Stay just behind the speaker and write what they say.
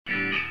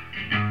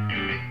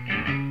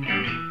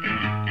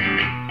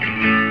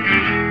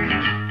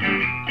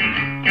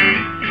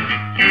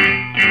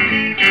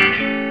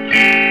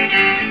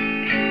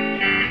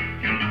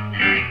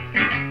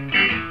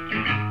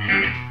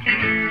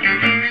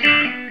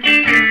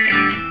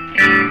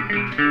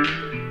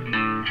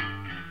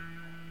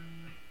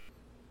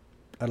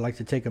like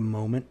to take a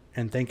moment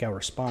and thank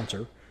our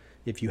sponsor.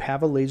 If you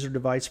have a laser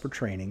device for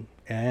training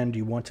and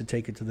you want to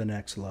take it to the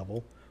next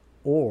level,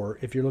 or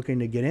if you're looking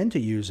to get into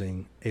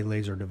using a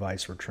laser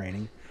device for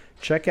training,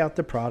 check out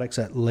the products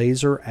at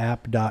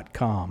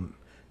laserapp.com.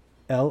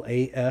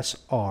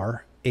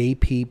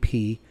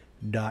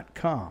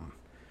 LASRAPP.com.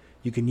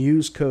 You can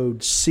use code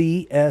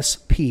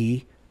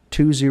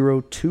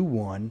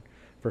CSP2021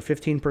 for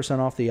 15%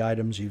 off the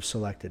items you've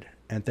selected.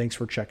 And thanks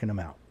for checking them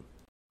out.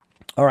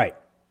 All right.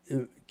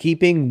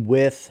 Keeping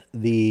with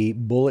the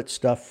bullet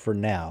stuff for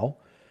now,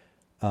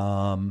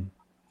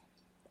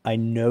 I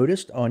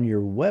noticed on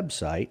your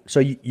website, so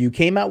you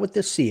came out with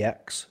the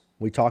CX.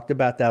 We talked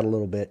about that a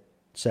little bit,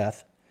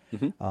 Seth,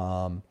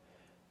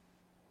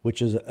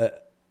 which is,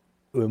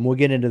 and we'll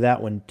get into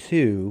that one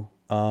too,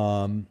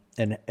 and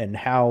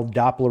how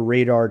Doppler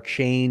radar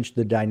changed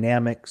the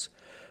dynamics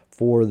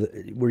for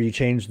where you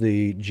changed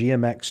the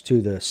GMX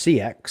to the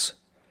CX,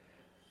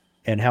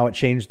 and how it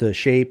changed the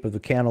shape of the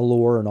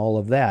cantilure and all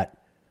of that.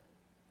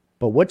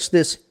 But what's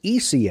this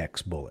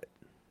ECX bullet?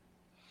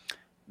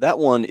 That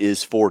one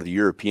is for the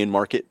European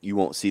market. You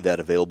won't see that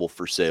available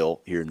for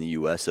sale here in the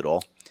U.S. at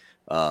all.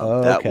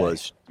 That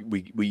was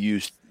we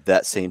used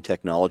that same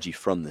technology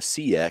from the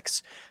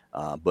CX,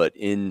 but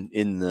in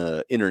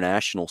the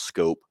international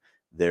scope,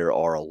 there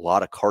are a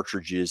lot of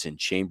cartridges and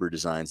chamber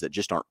designs that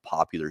just aren't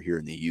popular here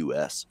in the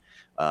U.S.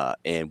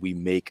 And we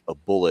make a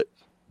bullet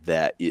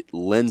that it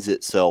lends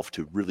itself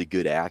to really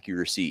good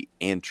accuracy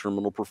and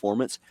terminal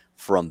performance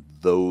from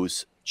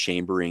those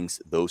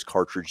chamberings, those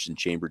cartridge and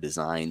chamber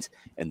designs,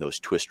 and those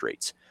twist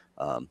rates.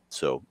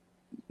 So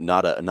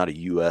not a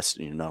U.S.,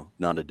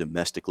 not a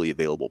domestically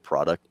available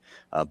product,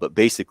 but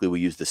basically we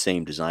use the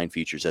same design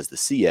features as the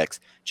CX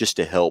just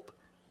to help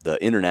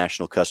the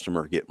international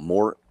customer get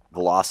more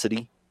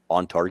velocity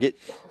on target.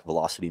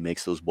 Velocity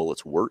makes those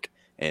bullets work.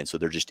 And so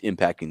they're just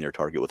impacting their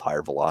target with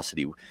higher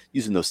velocity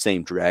using those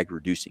same drag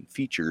reducing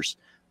features,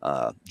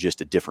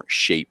 just a different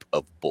shape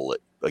of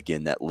bullet.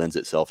 Again, that lends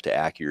itself to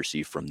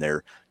accuracy from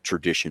their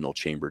traditional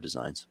chamber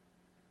designs.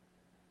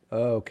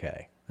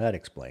 Okay, that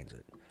explains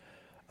it.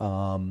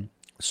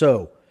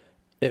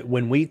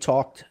 When we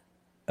talked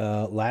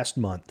last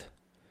month,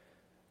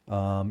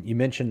 you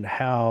mentioned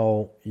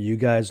how you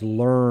guys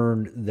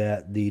learned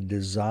that the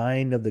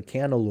design of the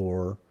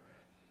cantilure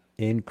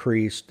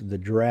increased the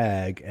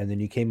drag, and then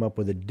you came up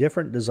with a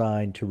different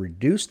design to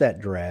reduce that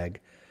drag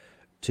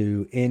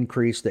to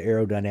increase the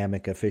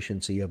aerodynamic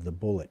efficiency of the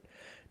bullet.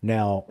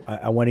 Now,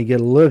 I want to get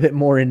a little bit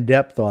more in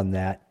depth on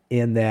that,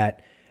 in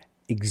that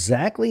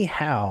exactly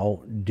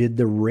how did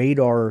the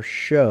radar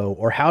show,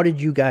 or how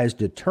did you guys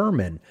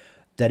determine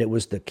that it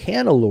was the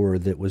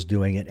cantilure that was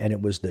doing it and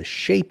it was the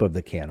shape of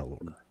the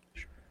cantilure?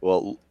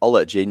 Well, I'll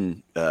let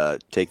Jayden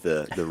take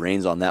the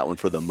reins on that one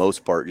for the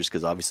most part, just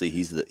because obviously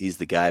he's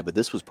the guy. But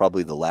this was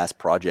probably the last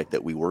project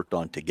that we worked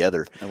on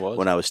together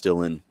when I was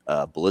still in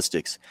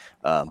ballistics.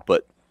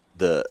 But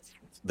the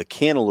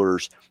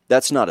cantilures,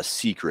 that's not a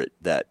secret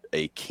that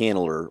a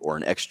cantilever or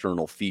an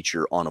external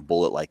feature on a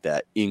bullet like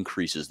that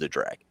increases the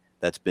drag.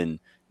 That's been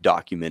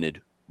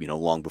documented,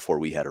 long before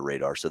we had a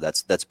radar. So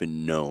that's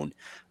been known.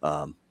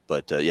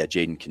 But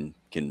Jayden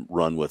can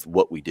run with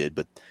what we did.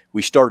 But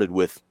we started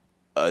with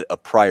a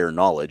prior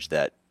knowledge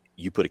that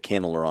you put a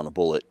cantilever on a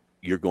bullet,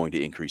 you're going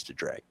to increase the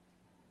drag.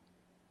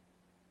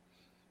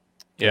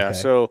 Yeah. Okay.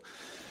 So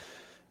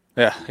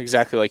yeah,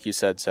 exactly like you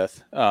said,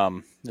 Seth.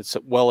 It's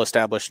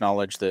well-established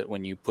knowledge that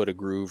when you put a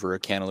groove or a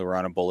cantilever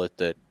on a bullet,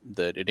 that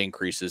it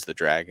increases the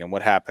drag. And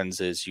what happens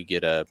is you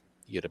get a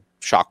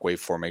shockwave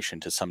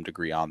formation to some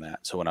degree on that.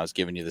 So when I was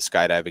giving you the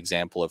skydive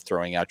example of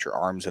throwing out your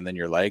arms and then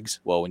your legs,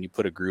 well, when you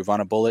put a groove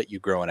on a bullet, you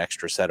grow an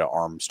extra set of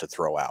arms to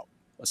throw out,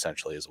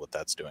 essentially is what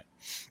that's doing.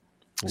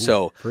 Ooh,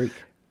 so freak.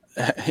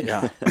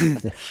 Yeah,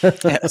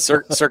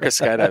 circus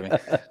skydiving.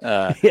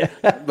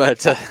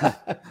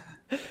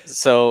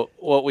 So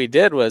what we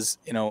did was,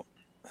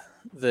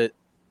 the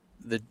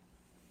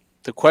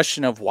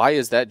question of why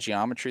is that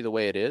geometry the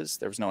way it is,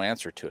 there was no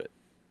answer to it.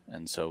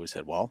 And so we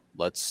said, well,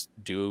 let's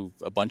do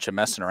a bunch of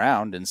messing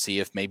around and see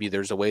if maybe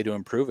there's a way to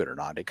improve it or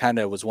not. It kind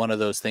of was one of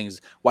those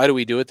things. Why do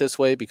we do it this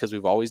way? Because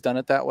we've always done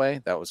it that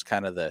way. That was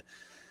kind of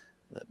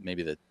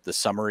maybe the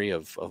summary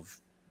of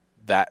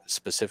that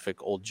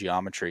specific old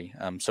geometry.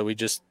 So we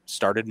just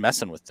started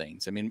messing with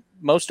things. I mean,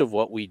 most of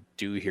what we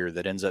do here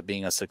that ends up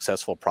being a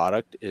successful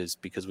product is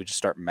because we just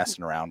start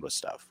messing around with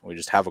stuff. We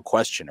just have a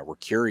question, or we're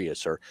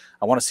curious, or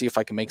I want to see if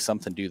I can make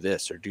something do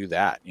this or do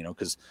that,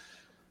 because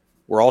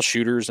we're all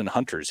shooters and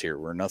hunters here.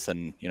 We're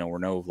nothing, we're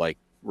no like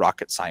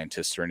rocket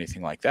scientists or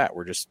anything like that.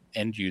 We're just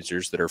end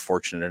users that are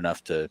fortunate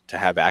enough to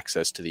have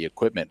access to the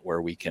equipment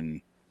where we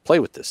can play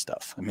with this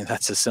stuff. I mean,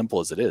 that's as simple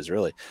as it is,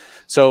 really.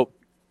 So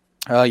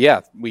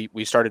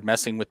we started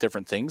messing with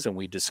different things, and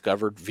we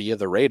discovered via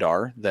the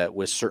radar that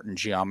with certain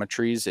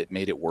geometries, it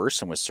made it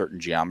worse. And with certain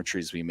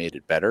geometries, we made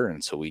it better.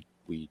 And so we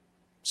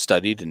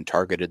studied and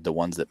targeted the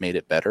ones that made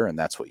it better. And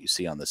that's what you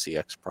see on the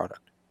CX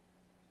product.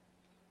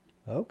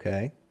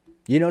 Okay.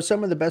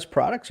 Some of the best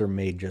products are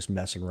made just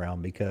messing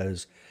around,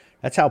 because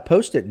that's how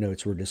Post-it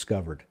notes were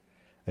discovered.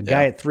 A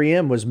guy at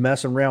 3M was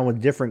messing around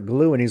with different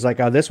glue, and he's like,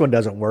 "Oh, this one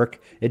doesn't work.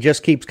 It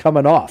just keeps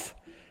coming off."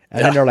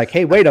 And then they're like,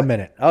 "Hey, wait a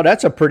minute. Oh,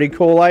 that's a pretty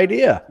cool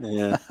idea."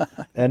 Yeah.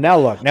 And now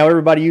look, now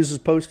everybody uses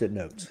Post-it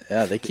notes.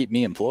 Yeah, they keep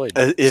me employed.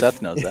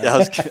 Seth knows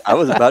that. I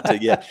was about to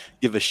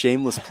give a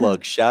shameless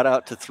plug. Shout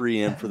out to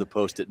 3M for the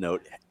Post-it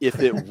note.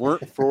 If it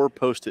weren't for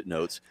Post-it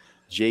notes,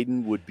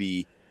 Jayden would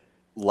be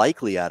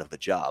likely out of a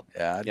job.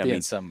 Yeah, I'd be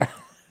in some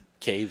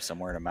cave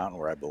somewhere in a mountain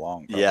where I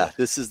belong. Probably. Yeah,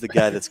 this is the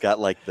guy that's got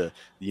like the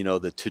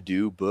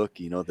to-do book,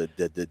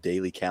 the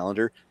daily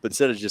calendar. But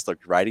instead of just like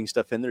writing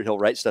stuff in there, he'll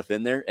write stuff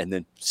in there and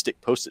then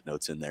stick Post-it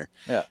notes in there.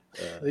 Yeah,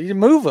 you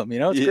move them.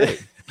 It's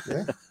great.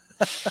 Yeah.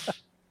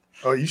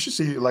 Oh, you should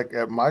see like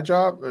at my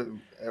job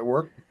at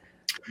work,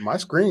 my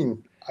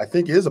screen I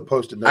think is a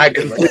Post-it note. I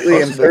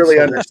completely and thoroughly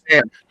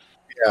understand.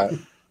 Yeah,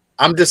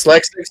 I'm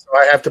dyslexic, so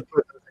I have to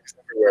put things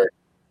everywhere.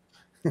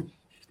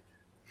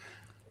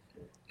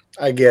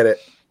 I get it.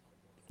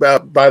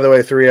 By the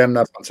way, 3M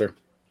not sponsor.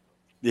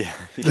 Yeah,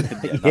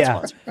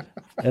 yeah. Sponsor.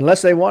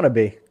 Unless they want to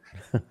be.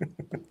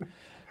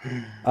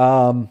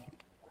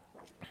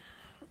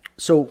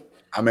 So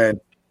I'm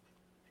in.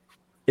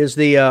 Is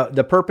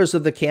the purpose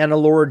of the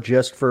Canalure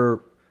just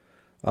for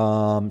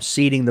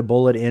seeding the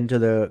bullet into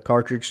the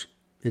cartridge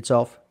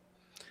itself?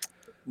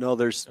 No,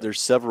 there's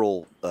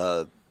several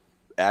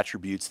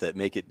attributes that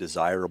make it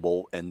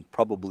desirable, and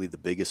probably the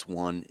biggest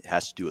one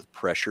has to do with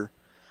pressure.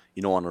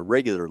 On a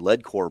regular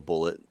lead core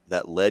bullet,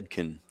 that lead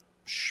can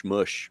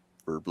smush,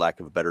 for lack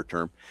of a better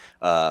term,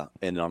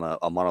 and on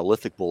a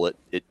monolithic bullet,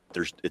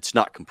 it's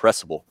not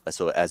compressible.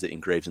 So as it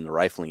engraves in the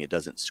rifling, it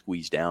doesn't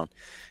squeeze down.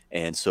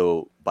 And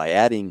so by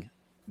adding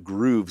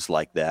grooves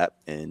like that,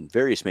 and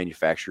various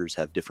manufacturers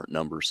have different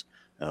numbers,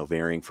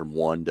 varying from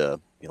 1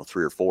 to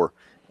 3 or 4.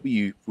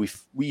 We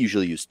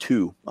usually use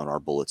 2 on our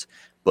bullets,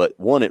 but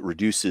 1, it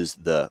reduces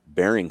the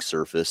bearing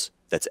surface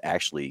that's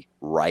actually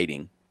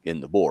riding in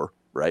the bore.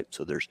 Right.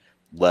 So there's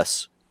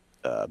less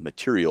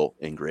material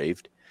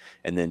engraved.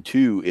 And then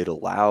 2, it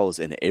allows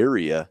an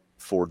area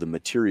for the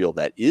material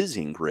that is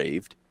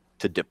engraved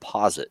to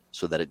deposit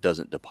so that it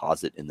doesn't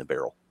deposit in the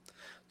barrel.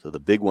 So the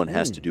big one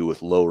has to do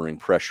with lowering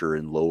pressure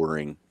and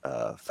lowering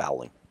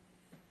fouling.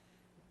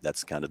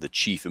 That's kind of the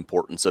chief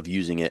importance of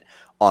using it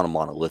on a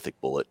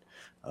monolithic bullet.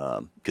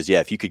 Because,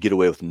 if you could get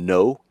away with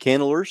no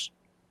cannelures,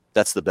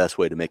 that's the best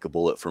way to make a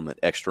bullet from an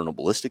external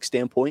ballistic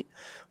standpoint.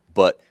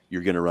 But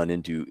you're going to run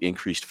into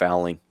increased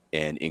fouling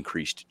and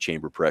increased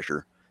chamber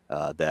pressure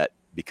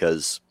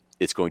because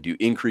it's going to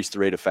increase the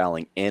rate of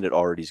fouling, and it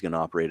already is going to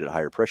operate at a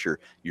higher pressure.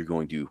 You're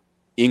going to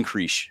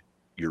increase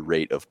your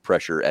rate of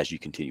pressure as you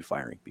continue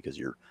firing because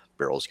your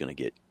barrel is going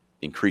to get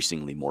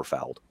increasingly more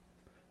fouled.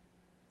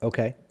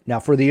 Okay. Now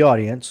for the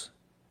audience,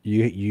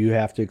 you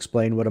have to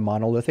explain what a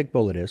monolithic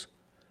bullet is.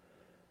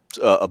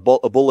 A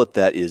bullet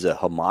that is a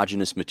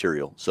homogeneous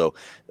material. So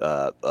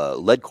a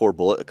lead core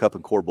bullet, a cup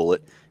and core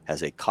bullet,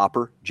 has a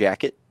copper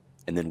jacket,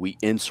 and then we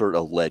insert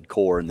a lead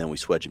core, and then we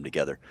swedge them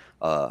together.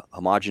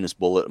 Homogeneous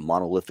bullet, a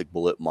monolithic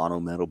bullet,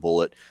 monometal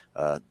bullet,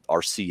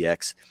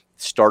 RCX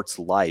starts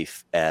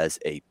life as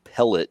a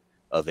pellet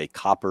of a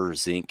copper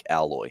zinc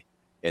alloy,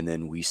 and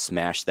then we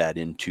smash that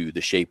into the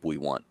shape we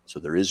want. So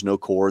there is no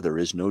core, there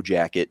is no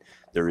jacket,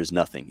 there is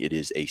nothing. It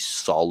is a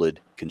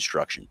solid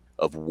construction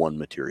of one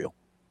material.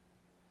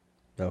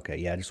 Okay,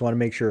 yeah, I just want to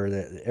make sure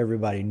that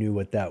everybody knew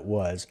what that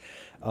was.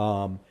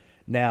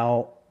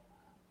 Now,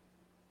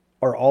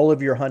 are all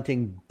of your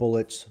hunting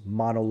bullets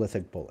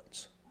monolithic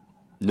bullets?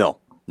 No.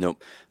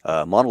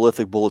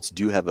 Monolithic bullets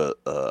do have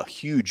a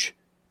huge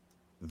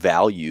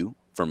value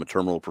from a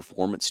terminal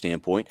performance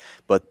standpoint,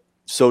 but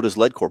so does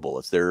lead core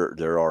bullets.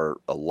 There are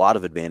a lot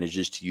of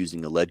advantages to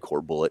using a lead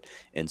core bullet,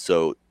 and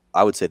so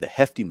I would say the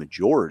hefty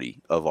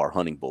majority of our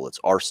hunting bullets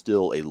are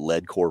still a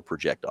lead core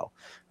projectile.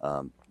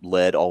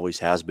 Lead always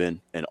has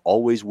been and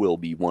always will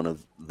be one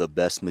of the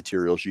best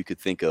materials you could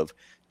think of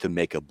to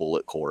make a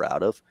bullet core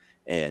out of.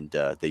 And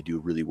they do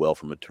really well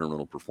from a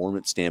terminal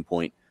performance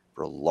standpoint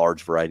for a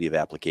large variety of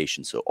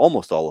applications. So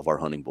almost all of our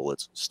hunting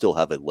bullets still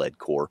have a lead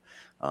core,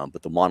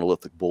 but the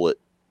monolithic bullet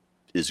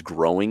is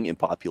growing in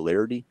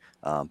popularity.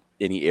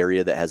 Any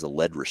area that has a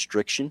lead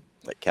restriction,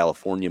 like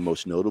California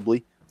most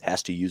notably,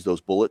 has to use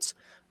those bullets.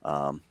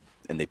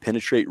 And they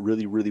penetrate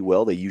really, really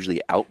well. They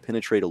usually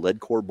out-penetrate a lead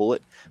core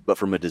bullet, but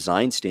from a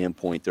design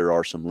standpoint, there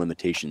are some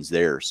limitations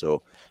there.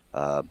 So,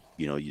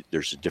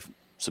 there's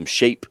some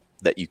shape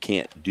that you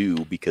can't do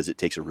because it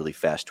takes a really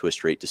fast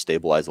twist rate to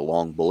stabilize a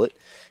long bullet.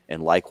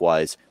 And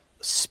likewise,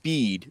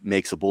 speed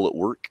makes a bullet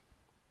work,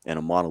 and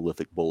a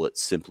monolithic bullet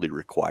simply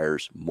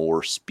requires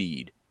more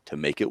speed to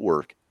make it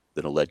work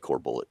than a lead core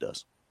bullet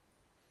does.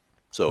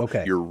 So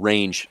your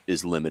range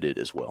is limited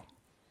as well.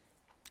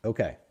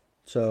 Okay.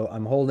 So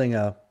I'm holding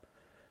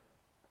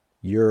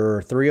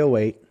your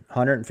 308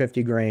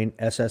 150 grain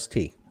SST.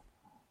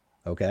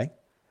 Okay.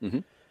 Mm-hmm.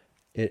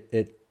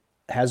 It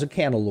has a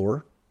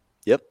canalure.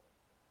 Yep.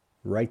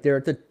 Right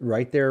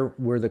there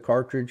where the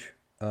cartridge,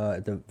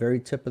 at the very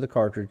tip of the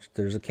cartridge,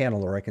 there's a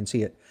canalure. I can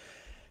see it.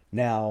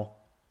 Now,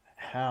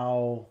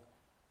 how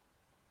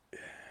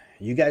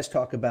you guys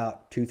talk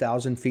about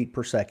 2,000 feet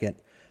per second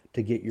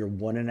to get your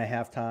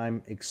 1.5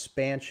 time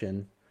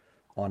expansion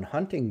on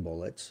hunting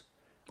bullets,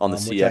 on the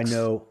which I CX.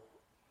 know,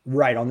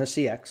 right, on the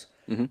CX.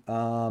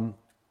 Mm-hmm.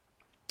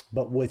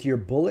 But with your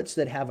bullets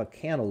that have a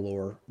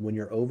cantilure, when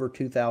you're over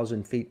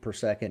 2,000 feet per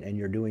second and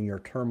you're doing your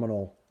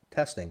terminal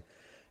testing,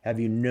 have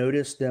you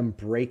noticed them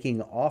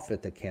breaking off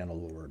at the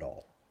cantilure at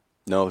all?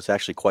 No, it's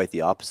actually quite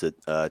the opposite.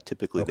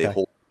 Typically, they Okay.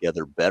 hold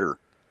together better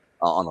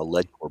on a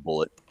lead core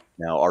bullet.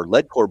 Now, our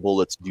lead core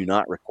bullets do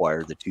not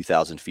require the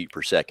 2,000 feet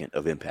per second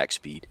of impact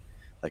speed.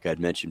 Like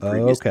I'd mentioned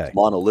previously, Okay.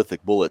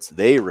 monolithic bullets,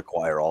 they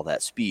require all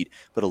that speed.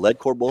 But a lead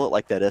core bullet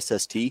like that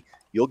SST,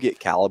 you'll get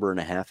caliber and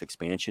a half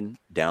expansion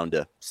down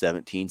to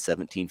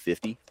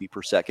 1750 feet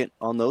per second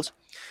on those.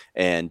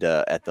 And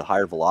at the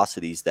higher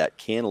velocities, that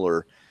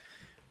cantilever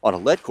on a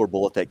lead core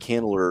bullet, that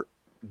cantilever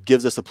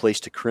gives us a place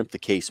to crimp the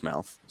case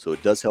mouth. So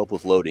it does help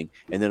with loading.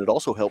 And then it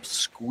also helps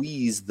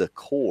squeeze the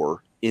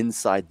core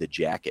inside the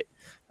jacket.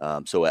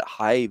 So at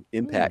high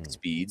impact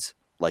speeds,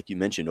 like you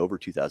mentioned, over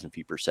 2,000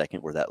 feet per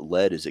second, where that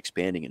lead is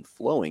expanding and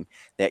flowing,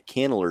 that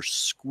cantilever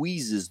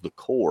squeezes the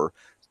core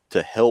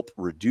to help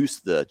reduce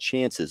the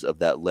chances of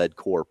that lead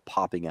core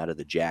popping out of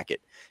the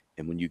jacket.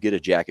 And when you get a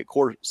jacket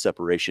core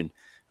separation,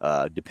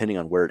 depending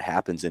on where it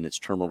happens in its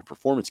terminal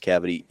performance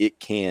cavity, it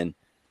can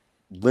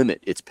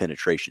limit its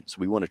penetration. So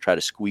we want to try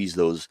to squeeze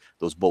those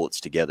bullets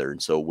together.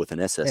 And so with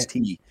an SST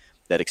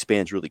that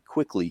expands really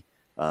quickly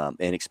and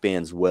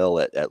expands well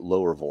at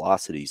lower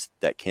velocities,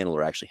 that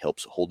cantilever actually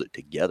helps hold it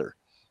together.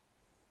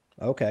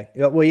 Okay.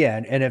 Well,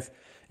 yeah, and if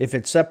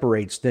it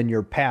separates, then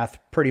your path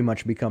pretty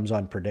much becomes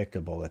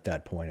unpredictable at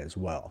that point as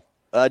well.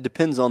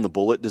 Depends on the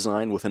bullet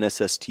design. With an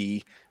SST,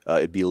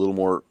 it'd be a little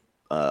more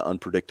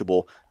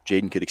unpredictable.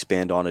 Jayden could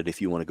expand on it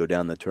if you want to go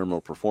down the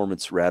terminal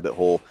performance rabbit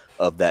hole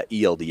of that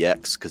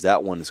ELDX, because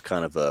that one is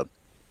kind of a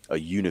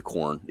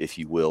unicorn, if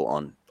you will,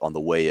 on the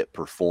way it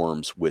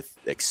performs with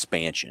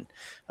expansion.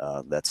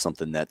 That's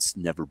something that's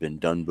never been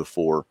done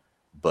before,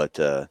 but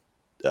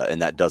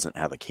and that doesn't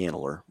have a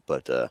cantilever,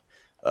 but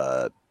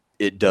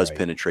it does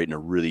penetrate in a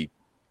really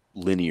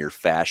linear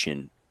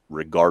fashion,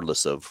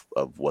 regardless of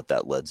what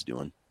that lead's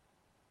doing.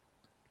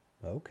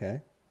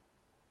 Okay.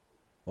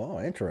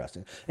 Oh,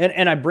 interesting.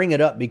 And I bring it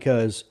up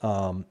because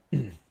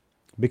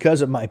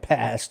because of my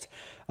past,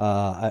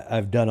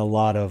 I've done a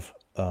lot of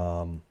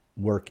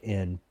work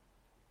in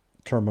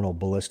terminal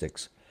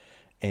ballistics,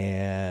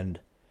 and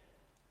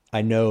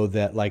I know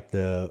that like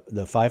the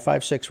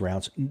 5.56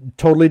 rounds,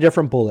 totally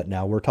different bullet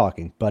now we're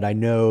talking, but I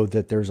know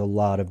that there's a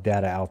lot of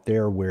data out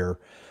there where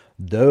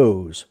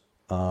those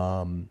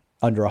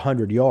under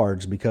 100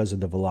 yards, because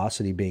of the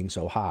velocity being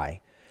so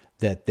high,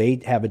 that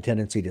they have a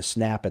tendency to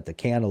snap at the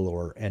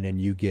cantilever, and then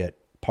you get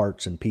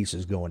parts and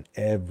pieces going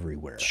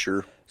everywhere.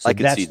 Sure. So I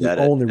could that's see the that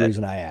only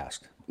reason I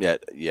asked. Yeah.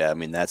 I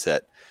mean, that's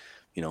at,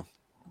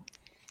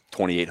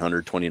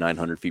 2,800,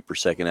 2,900 feet per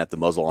second at the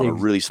muzzle on a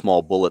really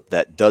small bullet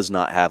that does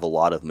not have a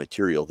lot of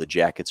material. The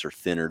jackets are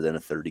thinner than a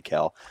 30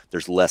 cal.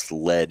 There's less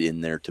lead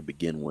in there to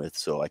begin with.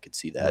 So I could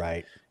see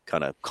that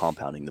kind of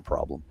compounding the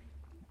problem.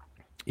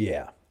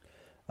 Yeah.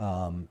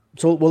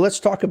 So, well, let's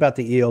talk about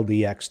the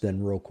ELDX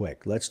then real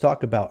quick. Let's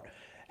talk about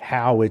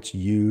how it's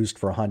used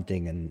for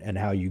hunting and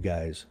how you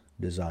guys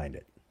designed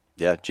it.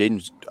 Yeah,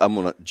 I'm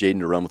going to Jayden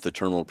to run with the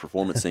terminal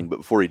performance thing. But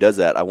before he does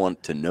that, I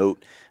want to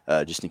note,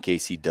 just in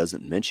case he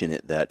doesn't mention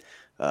it, that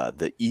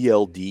the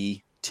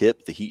ELD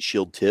tip, the heat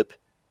shield tip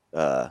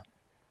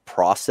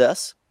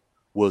process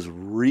was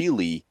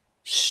really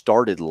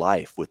started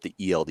life with the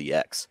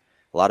ELDX.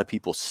 A lot of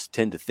people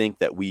tend to think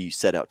that we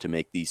set out to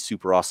make these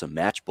super awesome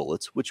match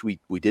bullets, which we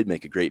did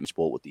make a great match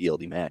bullet with the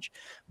ELD match.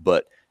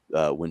 But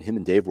when him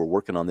and Dave were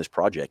working on this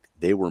project,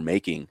 they were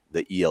making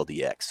the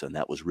ELDX, and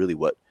that was really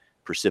what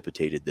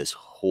precipitated this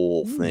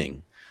whole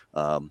thing.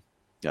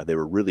 They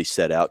were really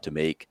set out to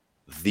make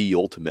the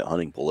ultimate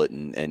hunting bullet,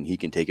 and he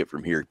can take it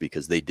from here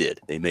because they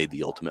made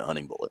the ultimate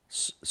hunting bullet.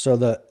 So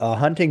the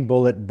hunting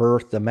bullet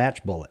birthed the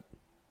match bullet.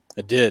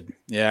 It did.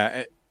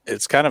 Yeah.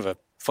 It's kind of a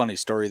funny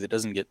story that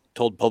doesn't get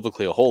told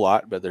publicly a whole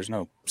lot, but there's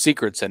no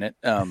secrets in it.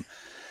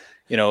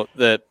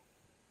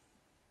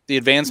 The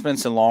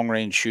advancements in long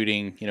range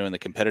shooting, in the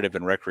competitive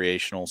and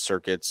recreational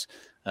circuits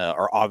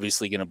are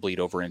obviously going to bleed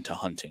over into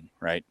hunting.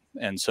 Right.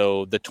 And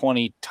so the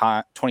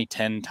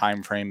 2010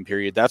 timeframe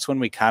period, that's when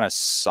we kind of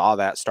saw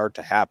that start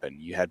to happen.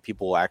 You had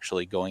people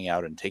actually going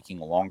out and taking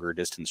longer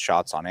distance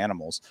shots on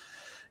animals.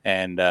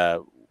 And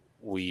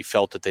we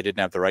felt that they didn't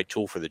have the right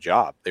tool for the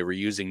job. They were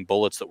using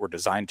bullets that were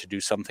designed to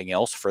do something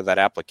else for that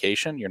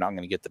application. You're not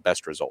going to get the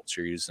best results.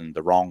 You're using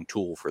the wrong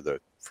tool for the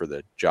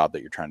job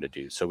that you're trying to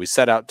do. So we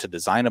set out to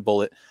design a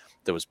bullet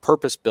that was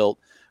purpose built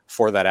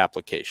for that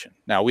application.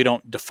 Now, we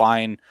don't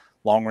define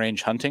long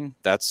range hunting.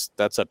 That's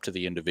up to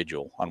the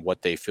individual on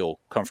what they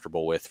feel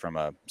comfortable with from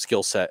a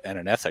skill set and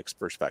an ethics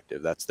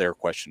perspective. That's their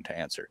question to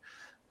answer.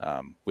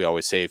 We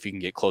always say, if you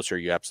can get closer,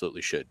 you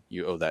absolutely should.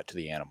 You owe that to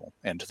the animal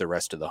and to the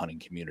rest of the hunting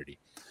community.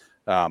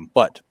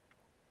 But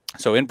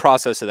So in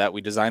process of that,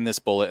 we designed this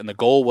bullet, and the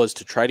goal was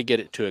to try to get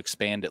it to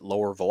expand at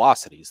lower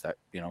velocities. That,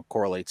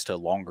 correlates to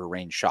longer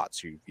range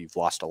shots. You've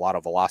lost a lot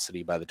of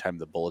velocity by the time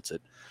the bullet's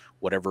at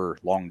whatever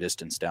long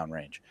distance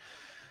downrange.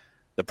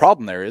 The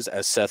problem there is,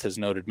 as Seth has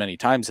noted many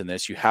times in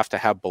this, you have to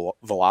have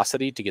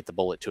velocity to get the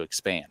bullet to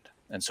expand.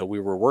 And so we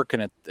were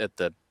working at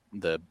the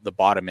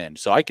bottom end.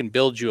 So I can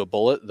build you a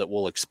bullet that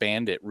will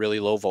expand at really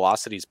low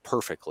velocities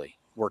perfectly.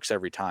 Works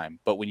every time.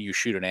 But when you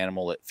shoot an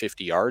animal at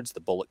 50 yards, the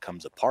bullet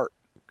comes apart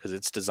because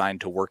it's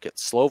designed to work at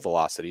slow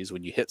velocities.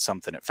 When you hit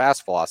something at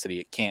fast velocity,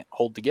 it can't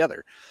hold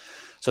together.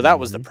 So that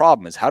was the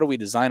problem, is how do we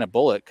design a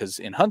bullet? Because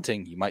in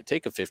hunting, you might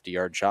take a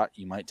 50-yard shot.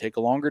 You might take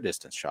a longer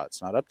distance shot.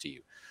 It's not up to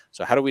you.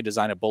 So how do we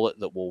design a bullet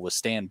that will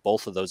withstand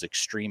both of those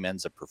extreme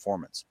ends of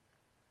performance?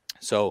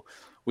 So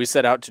we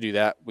set out to do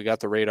that. We got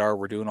the radar.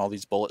 We're doing all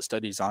these bullet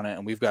studies on it,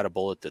 and we've got a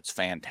bullet that's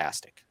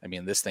fantastic. I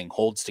mean, this thing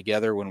holds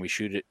together when we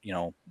shoot it,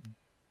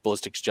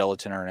 ballistics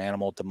gelatin or an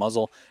animal at the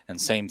muzzle, and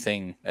same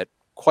thing at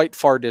quite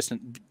far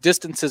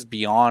distances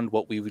beyond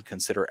what we would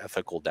consider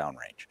ethical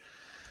downrange.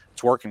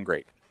 It's working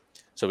great.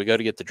 So we go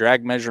to get the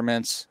drag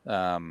measurements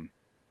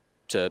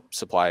to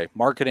supply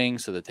marketing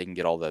so that they can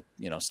get all the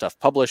stuff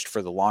published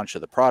for the launch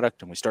of the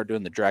product. And we start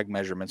doing the drag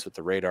measurements with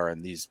the radar,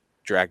 and these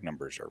drag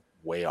numbers are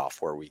way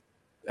off where we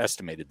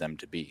estimated them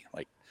to be.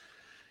 Like,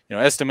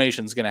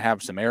 estimation is going to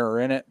have some error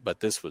in it, but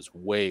this was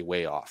way,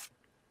 way off.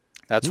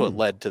 That's what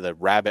led to the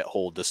rabbit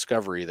hole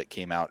discovery that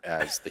came out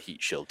as the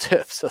heat shield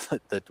tip. So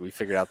that we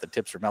figured out the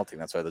tips were melting.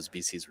 That's why those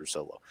BCs were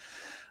so low.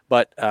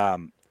 But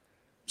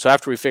so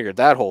after we figured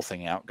that whole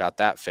thing out, got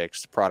that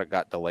fixed, the product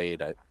got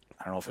delayed. I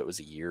don't know if it was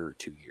a year or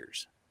 2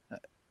 years.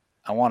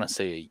 I want to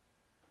say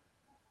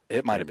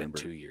it might have been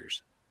 2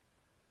 years.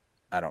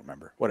 I don't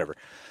remember. Whatever.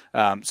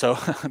 So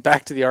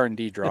back to the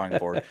R&D drawing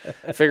board,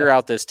 figure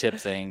out this tip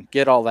thing,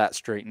 get all that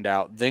straightened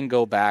out, then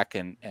go back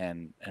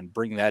and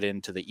bring that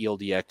into the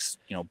ELDX,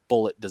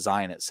 bullet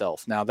design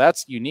itself. Now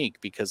that's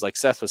unique because, like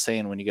Seth was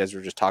saying when you guys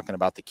were just talking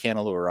about the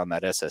cantilever on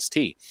that SST,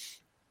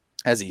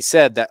 as he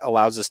said, that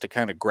allows us to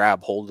kind of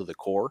grab hold of the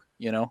core,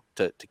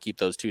 to keep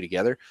those two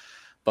together.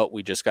 But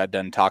we just got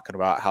done talking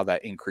about how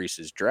that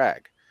increases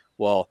drag.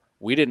 Well,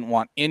 we didn't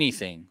want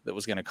anything that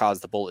was going to cause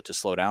the bullet to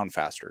slow down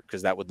faster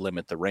because that would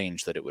limit the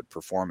range that it would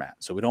perform at.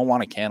 So we don't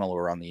want a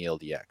cantilever on the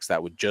ELDX.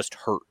 That would just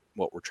hurt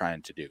what we're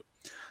trying to do.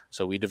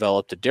 So we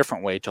developed a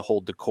different way to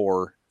hold the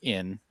core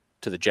in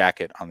to the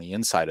jacket on the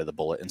inside of the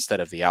bullet instead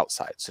of the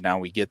outside. So now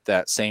we get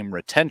that same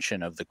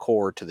retention of the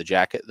core to the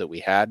jacket that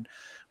we had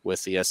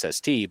with the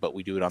SST, but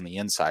we do it on the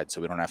inside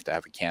so we don't have to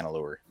have a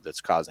cantilever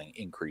that's causing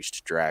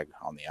increased drag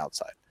on the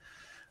outside.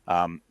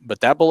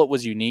 But that bullet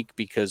was unique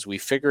because we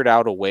figured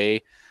out a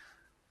way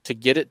to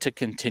get it to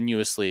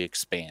continuously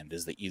expand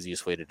is the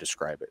easiest way to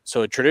describe it.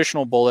 So a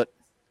traditional bullet,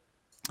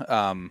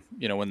 when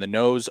the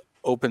nose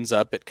opens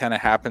up, it kind of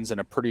happens in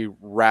a pretty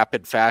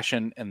rapid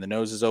fashion, and the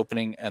nose is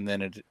opening, and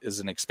then it is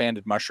an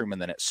expanded mushroom,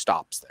 and then it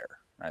stops there.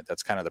 Right?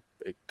 That's kind of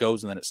it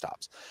goes and then it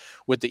stops.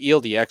 With the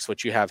ELDX,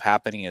 what you have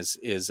happening is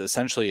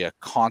essentially a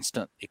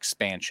constant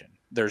expansion.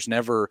 There's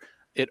never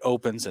it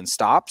opens and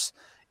stops.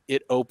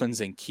 It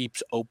opens and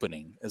keeps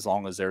opening as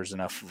long as there's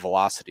enough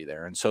velocity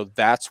there. And so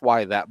that's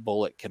why that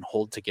bullet can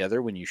hold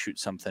together when you shoot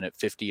something at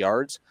 50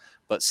 yards,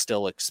 but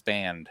still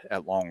expand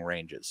at long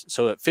ranges.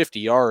 So at 50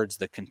 yards,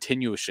 the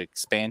continuous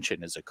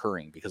expansion is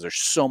occurring because there's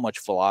so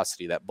much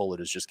velocity that bullet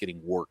is just getting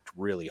worked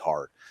really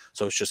hard.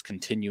 So it's just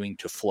continuing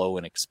to flow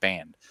and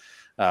expand.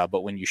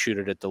 But when you shoot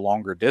it at the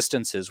longer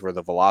distances where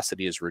the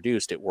velocity is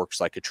reduced, it works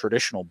like a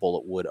traditional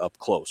bullet would up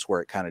close, where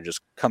it kind of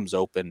just comes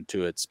open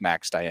to its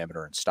max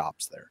diameter and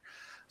stops there.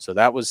 So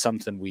that was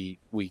something we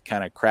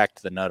kind of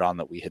cracked the nut on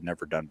that we had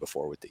never done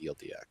before with the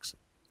ELDX.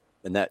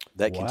 And that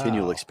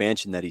continual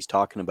expansion that he's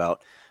talking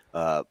about,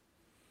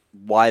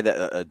 why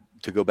that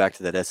to go back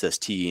to that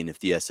SST, and if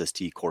the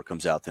SST core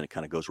comes out, then it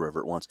kind of goes wherever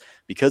it wants,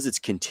 because it's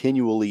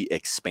continually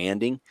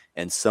expanding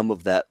and some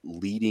of that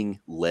leading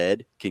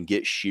lead can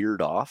get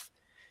sheared off.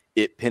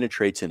 It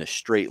penetrates in a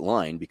straight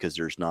line because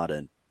there's not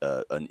an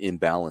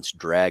imbalanced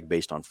drag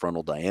based on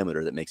frontal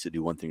diameter that makes it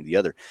do one thing or the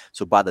other.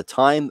 So by the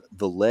time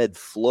the lead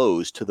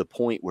flows to the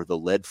point where the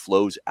lead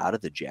flows out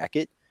of the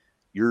jacket,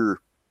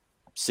 you're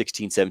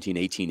 16, 17,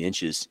 18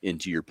 inches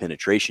into your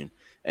penetration,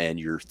 and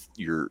you're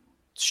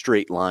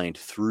straight lined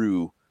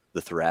through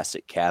the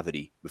thoracic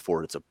cavity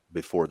before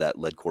that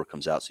lead core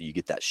comes out. So you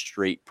get that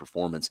straight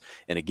performance.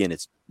 And again,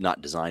 it's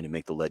not designed to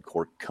make the lead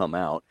core come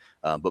out.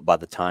 But by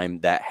the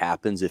time that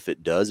happens, if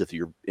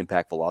your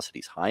impact velocity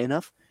is high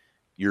enough,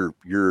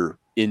 you're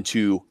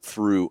into,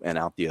 through, and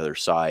out the other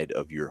side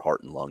of your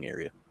heart and lung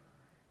area.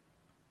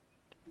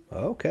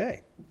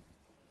 Okay.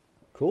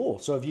 Cool.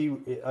 So the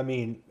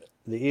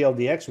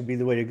ELDX would be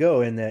the way to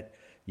go in that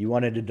you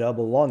wanted to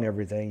double lung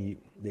everything.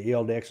 The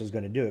ELDX is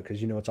going to do it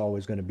because it's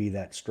always going to be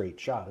that straight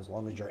shot as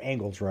long as your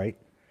angle's right.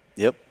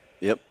 Yep.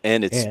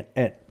 And it's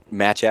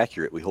match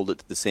accurate. We hold it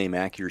to the same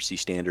accuracy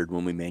standard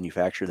when we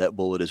manufacture that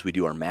bullet as we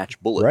do our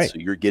match bullets. Right. So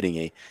you're getting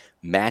a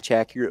match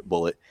accurate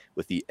bullet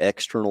with the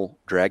external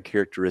drag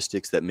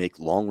characteristics that make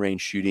long range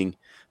shooting,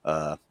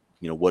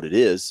 what it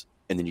is.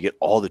 and then you get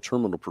all the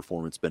terminal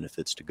performance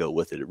benefits to go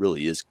with it. It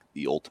really is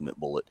the ultimate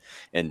bullet.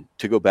 And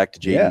to go back to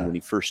Jayden, when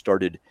he first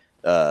started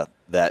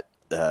that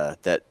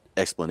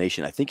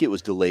explanation, I think it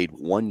was delayed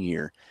 1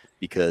 year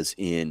because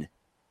in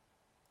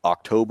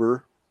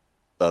October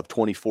of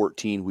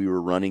 2014, we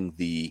were running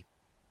the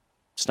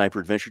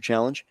Sniper Adventure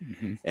Challenge,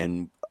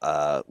 and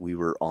we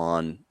were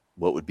on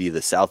what would be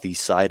the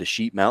southeast side of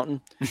Sheep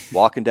Mountain,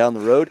 walking down the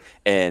road.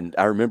 And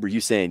I remember you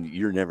saying,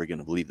 you're never going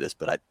to believe this,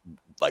 but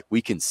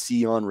we can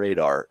see on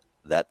radar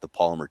that the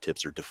polymer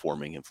tips are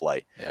deforming in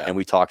flight. Yeah. And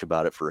we talked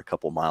about it for a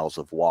couple miles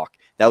of walk.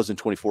 That was in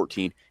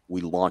 2014.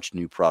 We launched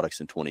new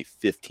products in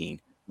 2015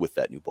 with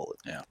that new bullet.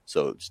 Yeah.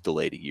 So it's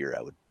delayed a year,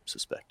 I would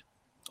suspect.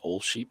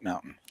 Old Sheep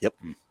Mountain. Yep.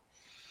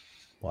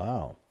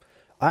 Wow.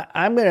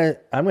 I'm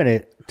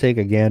gonna take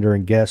a gander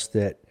and guess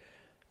that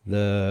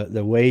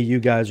the way you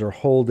guys are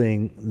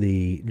holding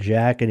the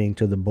jacketing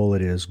to the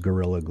bullet is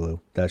Gorilla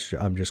Glue.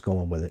 I'm just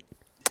going with it.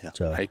 Yeah.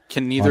 So I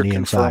can neither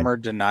confirm or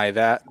deny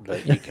that,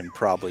 but you can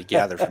probably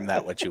gather from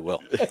that what you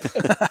will.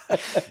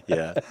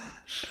 Yeah.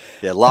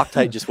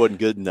 Loctite just wasn't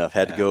good enough.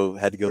 Had to go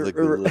the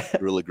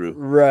Gorilla Glue.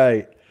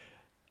 Right.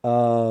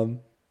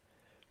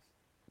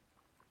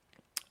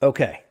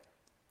 Okay.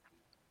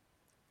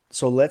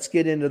 So let's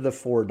get into the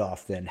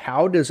 4DOF then.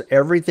 How does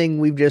everything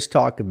we've just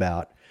talked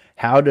about,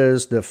 how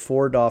does the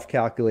 4DOF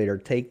calculator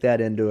take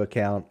that into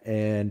account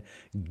and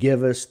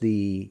give us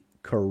the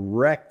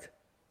correct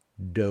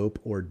dope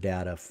or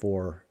data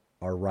for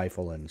our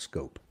rifle and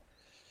scope?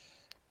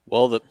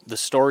 Well, the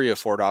story of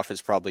 4DOF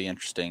is probably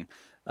interesting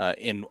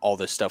in all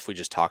this stuff we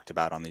just talked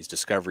about on these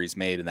discoveries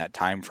made in that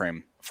time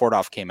frame.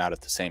 4DOF came out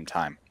at the same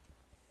time.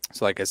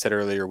 So like I said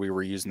earlier, we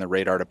were using the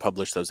radar to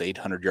publish those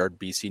 800-yard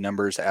BC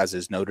numbers, as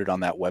is noted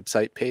on that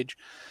website page.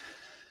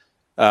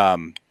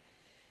 But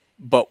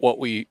what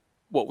we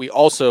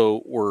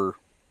also were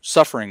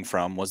suffering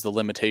from was the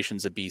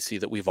limitations of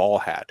BC that we've all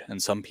had,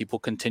 and some people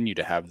continue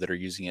to have that are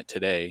using it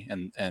today,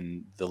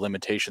 and the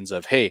limitations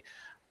of, hey,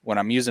 when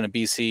I'm using a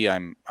BC,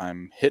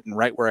 I'm hitting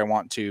right where I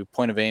want to.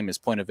 Point of aim is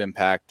point of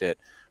impact at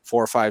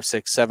 4, 5,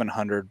 6,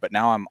 700, but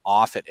now I'm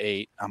off at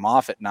 8, I'm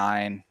off at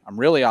 9, I'm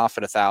really off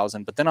at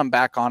 1,000, but then I'm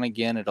back on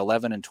again at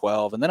 11 and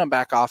 12, and then I'm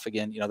back off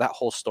again. That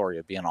whole story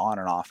of being on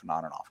and off and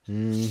on and off.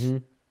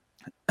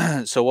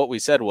 Mm-hmm. So what we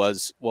said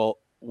was, well,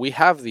 we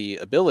have the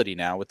ability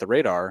now with the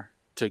radar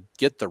to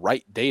get the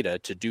right data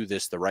to do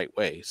this the right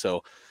way.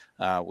 So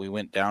we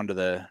went down to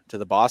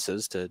the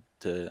bosses to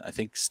I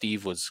think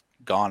Steve was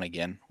gone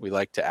again. We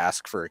like to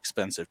ask for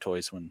expensive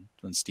toys when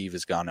Steve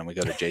is gone, and we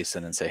go to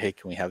Jason and say, hey,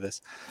 can we have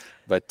this?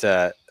 But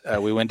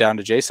we went down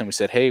to Jason. We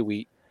said, hey,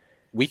 we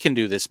can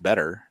do this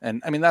better.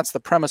 And I mean, that's the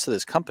premise of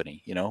this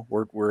company.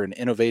 We're an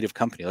innovative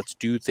company. Let's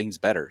do things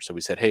better. So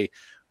we said, hey,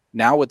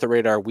 now with the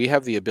radar, we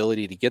have the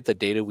ability to get the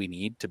data we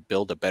need to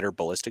build a better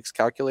ballistics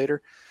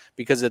calculator,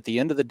 because at the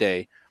end of the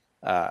day,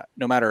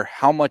 no matter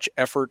how much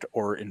effort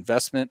or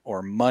investment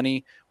or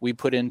money we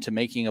put into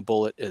making a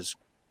bullet as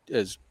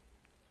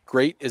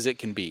great as it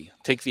can be,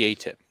 take the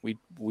ATIP.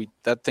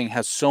 That thing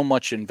has so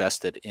much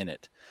invested in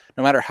it.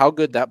 No matter how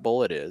good that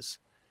bullet is,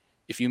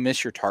 if you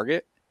miss your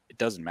target, it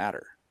doesn't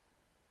matter.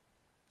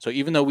 So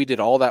even though we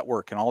did all that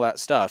work and all that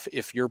stuff,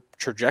 if your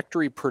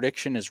trajectory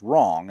prediction is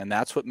wrong and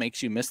that's what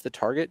makes you miss the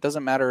target, it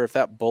doesn't matter if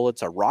that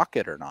bullet's a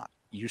rocket or not.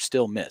 You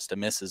still missed. A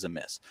miss is a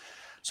miss.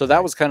 So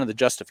that was kind of the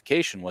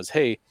justification was,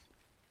 hey,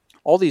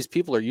 all these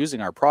people are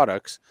using our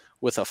products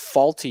with a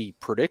faulty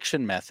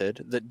prediction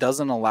method that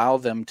doesn't allow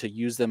them to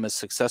use them as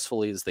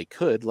successfully as they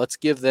could. Let's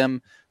give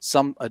them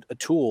a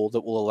tool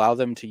that will allow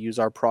them to use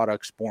our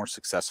products more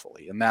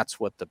successfully. And that's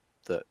what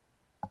the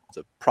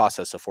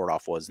process of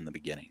 4DOF was in the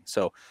beginning.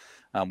 So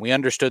we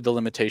understood the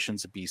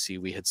limitations of BC.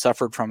 We had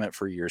suffered from it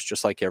for years,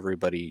 just like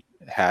everybody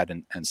had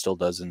and still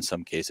does in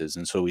some cases.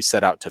 And so we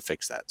set out to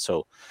fix that.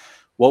 So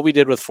what we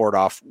did with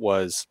 4DOF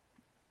was,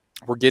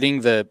 we're getting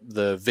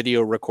the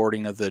video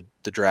recording of the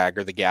drag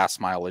or the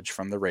gas mileage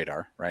from the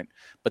radar, right?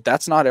 But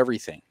that's not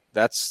everything.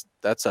 That's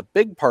a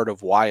big part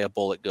of why a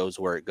bullet goes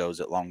where it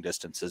goes at long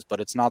distances, but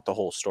it's not the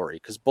whole story,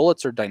 because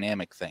bullets are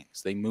dynamic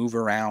things. They move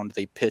around,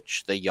 they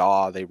pitch, they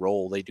yaw, they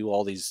roll, they do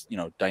all these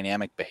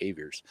dynamic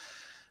behaviors,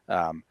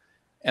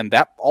 and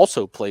that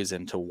also plays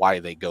into why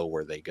they go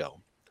where they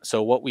go.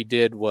 So what we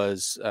did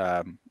was,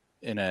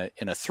 in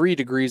a 3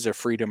 degrees of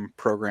freedom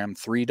program,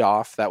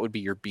 3DOF, that would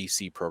be your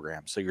BC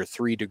program. So your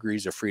 3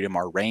 degrees of freedom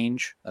are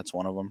range, that's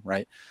one of them,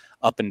 right?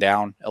 Up and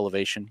down,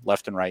 elevation,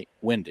 left and right,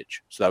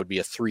 windage. So that would be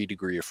a 3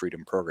 degree of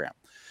freedom program.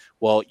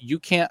 Well, you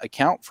can't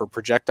account for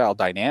projectile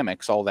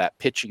dynamics, all that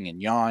pitching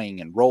and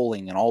yawing and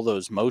rolling and all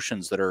those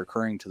motions that are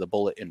occurring to the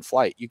bullet in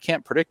flight. You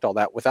can't predict all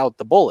that without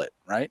the bullet,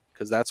 right?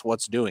 Because that's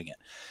what's doing it.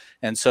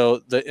 And so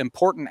the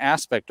important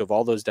aspect of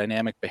all those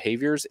dynamic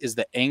behaviors is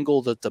the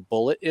angle that the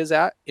bullet is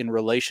at in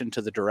relation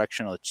to the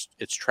direction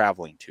it's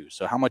traveling to.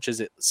 So how much is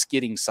it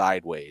skidding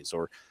sideways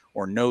or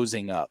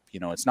nosing up?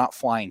 It's not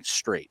flying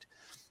straight.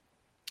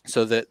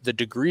 So the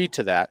degree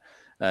to that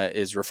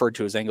is referred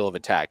to as angle of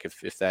attack.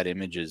 If that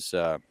image is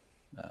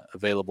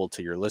available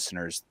to your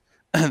listeners,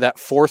 that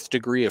fourth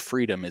degree of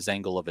freedom is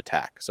angle of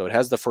attack. So it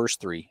has the first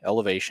three: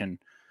 elevation,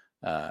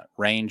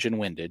 range, and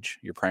windage,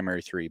 your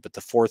primary three. But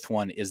the fourth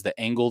one is the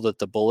angle that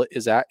the bullet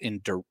is at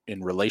in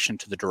relation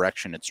to the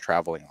direction it's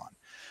traveling on.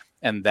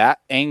 And that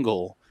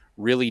angle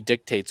really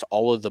dictates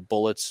all of the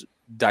bullet's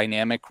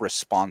dynamic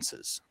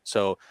responses.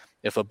 So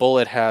if a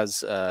bullet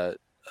has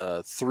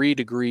 3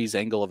 degrees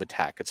angle of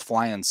attack, it's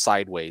flying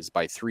sideways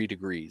by 3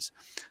 degrees,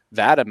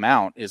 that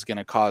amount is going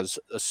to cause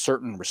a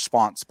certain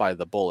response by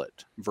the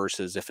bullet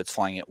versus if it's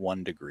flying at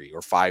 1 degree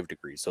or 5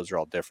 degrees. Those are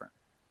all different.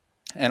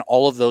 And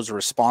all of those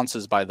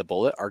responses by the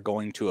bullet are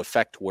going to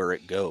affect where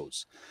it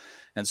goes.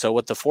 And so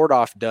what the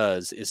FORDOF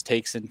does is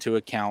takes into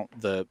account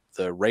the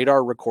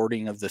radar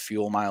recording of the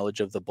fuel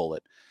mileage of the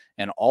bullet,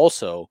 and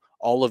also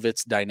all of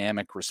its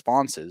dynamic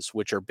responses,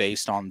 which are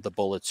based on the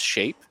bullet's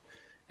shape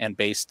and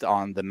based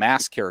on the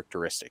mass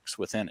characteristics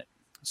within it.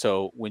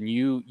 So when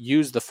you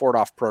use the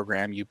FORDOF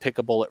program, you pick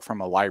a bullet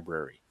from a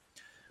library.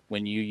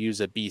 When you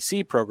use a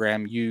BC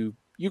program, you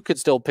could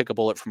still pick a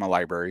bullet from a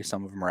library.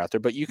 Some of them are out there,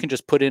 but you can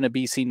just put in a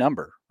BC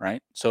number,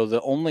 right? So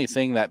the only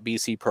thing that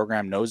BC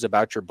program knows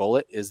about your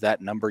bullet is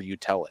that number you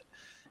tell it.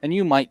 And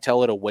you might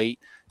tell it a weight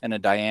and a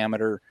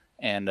diameter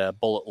and a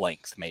bullet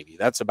length, maybe.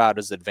 That's about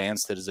as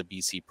advanced as a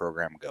BC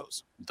program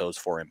goes, those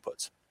 4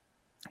 inputs.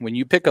 When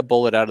you pick a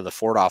bullet out of the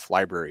FORDOF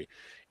library,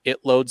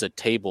 it loads a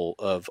table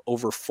of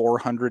over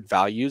 400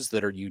 values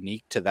that are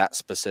unique to that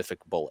specific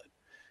bullet.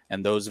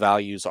 And those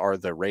values are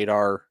the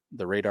radar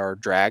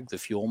drag, the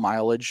fuel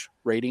mileage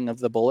rating of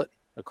the bullet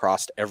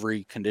across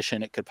every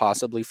condition it could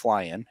possibly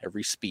fly in,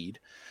 every speed.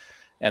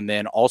 And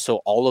then also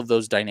all of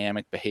those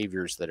dynamic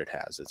behaviors that it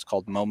has. It's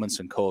called moments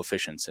and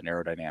coefficients in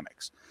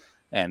aerodynamics.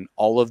 And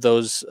all of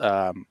those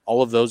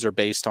are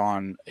based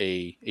on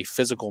a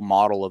physical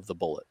model of the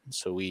bullet.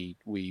 So we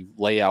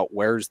lay out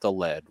where's the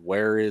lead,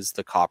 where is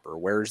the copper,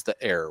 where's the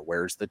air,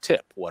 where's the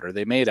tip, what are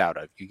they made out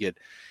of? You get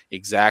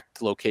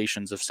exact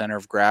locations of center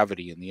of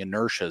gravity and the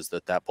inertias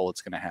that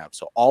bullet's going to have.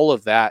 So all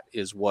of that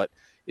is what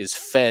is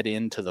fed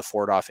into the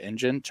FORDOF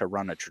engine to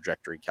run a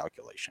trajectory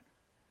calculation.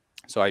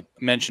 So I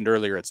mentioned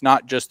earlier, it's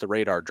not just the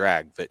radar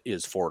drag that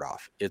is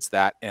FORDOF. It's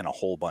that and a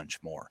whole bunch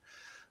more.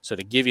 So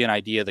to give you an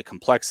idea of the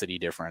complexity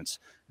difference,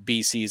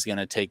 BC is going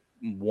to take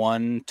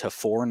 1 to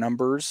 4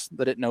 numbers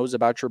that it knows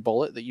about your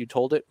bullet that you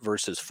told it,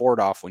 versus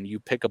FORDOF. When you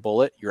pick a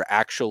bullet, you're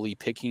actually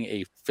picking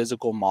a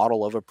physical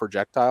model of a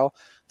projectile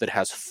that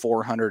has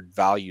 400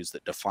 values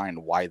that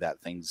define why that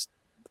thing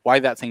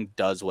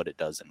does what it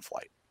does in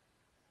flight.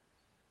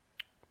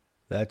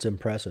 That's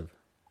impressive.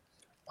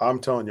 I'm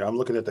telling you, I'm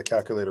looking at the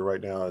calculator right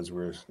now as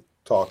we're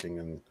talking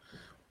and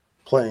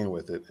playing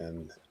with it,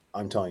 and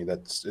I'm telling you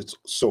it's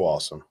so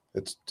awesome.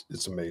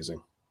 It's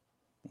amazing.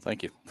 Well,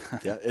 thank you.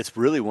 Yeah, it's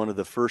really one of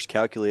the first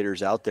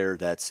calculators out there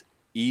that's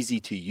easy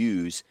to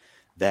use,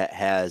 that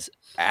has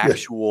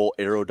actual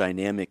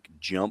aerodynamic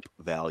jump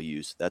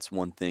values. That's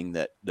one thing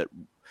that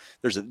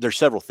there's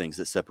several things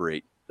that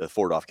separate the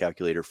FORDOF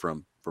calculator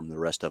from the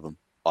rest of them.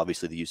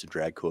 Obviously, the use of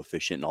drag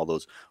coefficient and all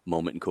those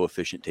moment and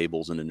coefficient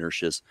tables and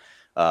inertias,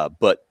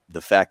 but the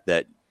fact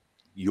that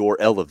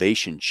your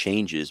elevation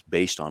changes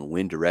based on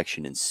wind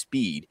direction and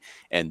speed,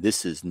 and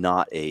this is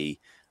not a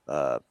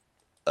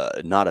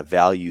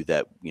value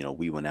that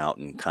we went out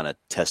and kind of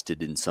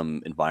tested in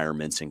some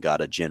environments and got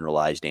a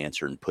generalized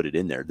answer and put it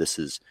in there. This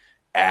is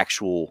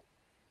actual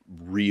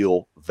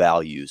real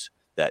values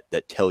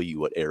that tell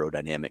you what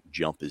aerodynamic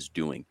jump is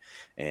doing,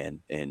 and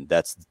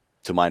that's,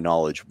 to my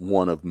knowledge,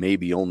 one of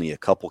maybe only a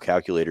couple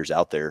calculators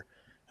out there.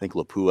 I think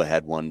Lapua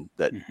had one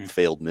that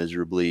failed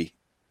miserably,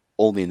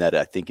 only in that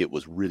I think it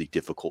was really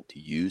difficult to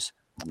use.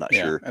 I'm not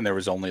sure. And there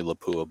was only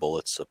Lapua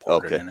bullets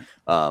supported in it.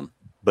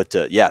 But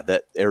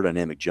that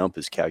aerodynamic jump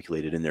is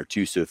calculated in there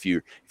too. So if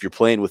you're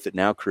playing with it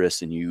now,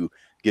 Chris, and you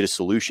get a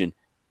solution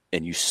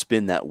and you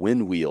spin that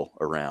wind wheel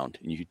around,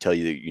 and you tell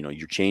you that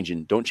you're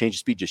changing, don't change the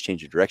speed, just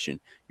change the direction,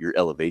 your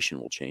elevation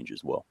will change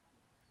as well.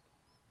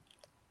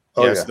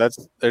 So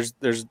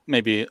there's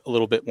maybe a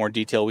little bit more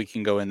detail we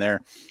can go in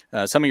there.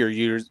 Some of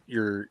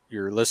your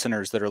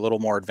listeners that are a little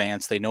more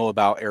advanced, they know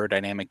about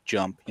aerodynamic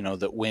jump.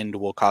 That wind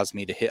will cause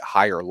me to hit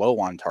high or low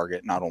on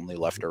target, not only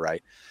left or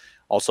right.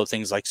 Also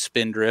things like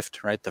spin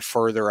drift, right? The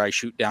further I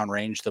shoot down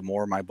range, the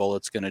more my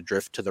bullet's going to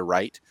drift to the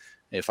right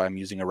if I'm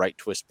using a right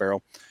twist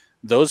barrel.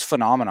 Those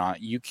phenomena,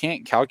 you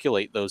can't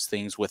calculate those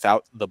things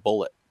without the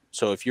bullet.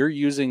 So if you're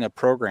using a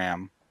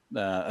program,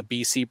 a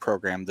BC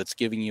program that's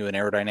giving you an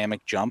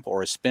aerodynamic jump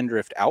or a spin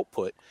drift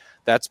output,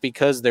 that's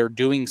because they're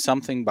doing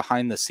something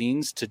behind the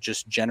scenes to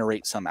just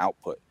generate some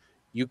output.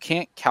 You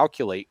can't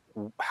calculate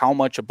how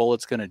much a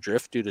bullet's going to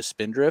drift due to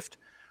spin drift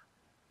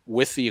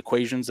with the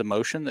equations of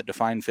motion that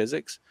define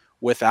physics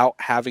without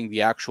having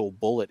the actual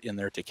bullet in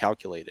there to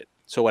calculate it.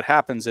 So what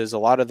happens is a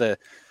lot of the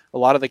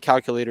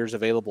calculators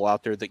available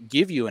out there that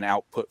give you an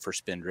output for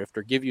spin drift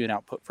or give you an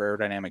output for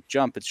aerodynamic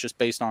jump, it's just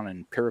based on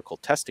empirical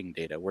testing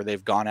data where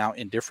they've gone out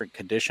in different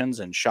conditions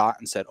and shot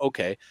and said,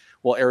 okay,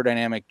 well,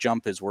 aerodynamic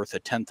jump is worth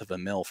 1/10 of a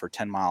mil for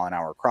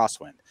 10-mile-an-hour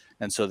crosswind.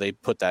 And so they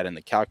put that in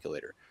the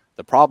calculator.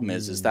 The problem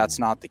is that's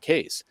not the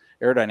case.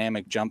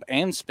 aerodynamic jump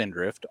and spin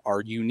drift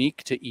are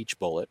unique to each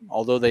bullet,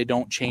 although they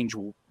don't change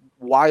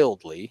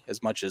wildly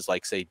as much as,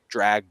 like, say,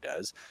 drag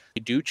does.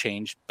 They do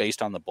change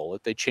based on the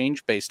bullet. They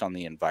change based on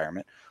the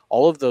environment.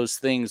 All of those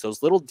things,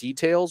 those little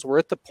details, we're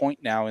at the point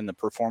now in the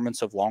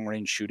performance of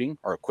long-range shooting,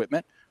 our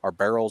equipment, our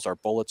barrels, our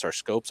bullets, our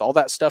scopes, all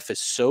that stuff is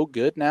so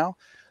good now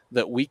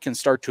that we can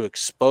start to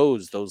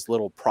expose those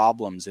little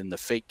problems in the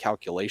fake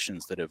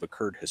calculations that have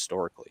occurred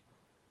historically.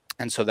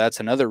 And so that's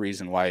another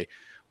reason why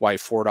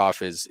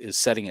Fordoff is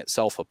setting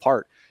itself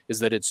apart, is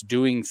that it's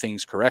doing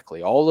things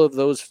correctly. All of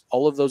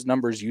those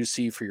numbers you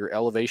see for your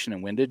elevation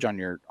and windage on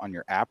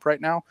your app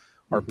right now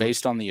are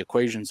based on the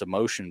equations of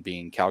motion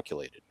being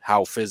calculated,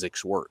 how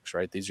physics works,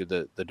 right? These are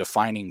the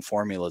defining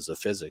formulas of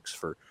physics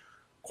for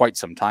quite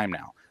some time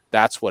now.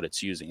 That's what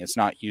it's using. It's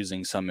not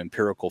using some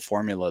empirical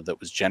formula that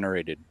was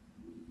generated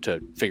to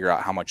figure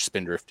out how much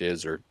spin drift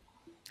is or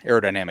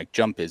aerodynamic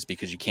jump is,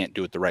 because you can't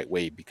do it the right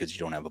way because you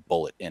don't have a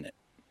bullet in it.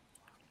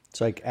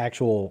 It's like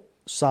actual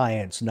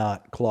science,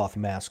 not cloth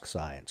mask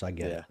science. I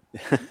get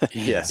it.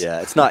 Yes. Yeah,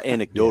 it's not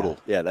anecdotal.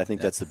 Yeah, I think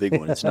that's the big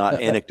one. It's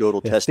not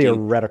anecdotal testing.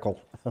 Theoretical.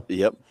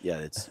 Yep. Yeah,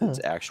 it's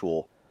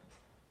actual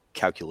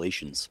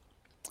calculations.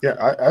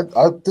 Yeah,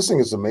 this thing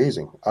is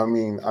amazing. I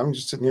mean, I'm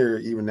just sitting here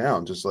even now,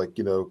 I'm just like,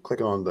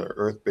 clicking on the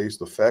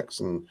Earth-based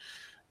effects, and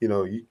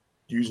you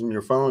using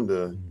your phone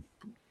to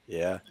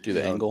do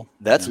the angle.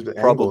 That's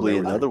probably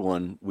another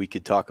one we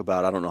could talk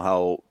about. I don't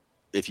know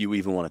if you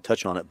even want to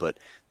touch on it, but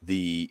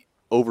the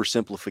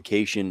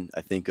oversimplification,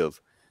 I think,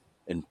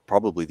 and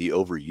probably the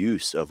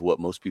overuse of what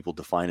most people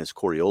define as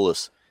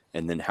Coriolis,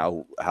 and then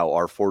how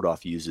our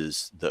Fordoff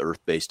uses the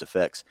Earth-based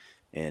effects.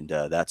 And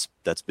that's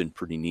been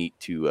pretty neat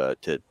to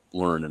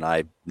learn. And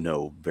I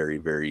know very,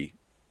 very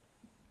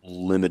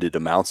limited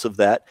amounts of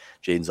that.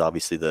 Jayden's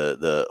obviously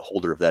the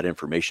holder of that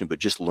information, but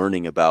just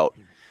learning about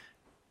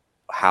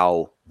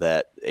how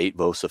that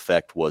 8-Vos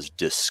effect was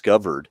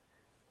discovered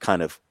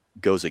kind of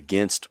goes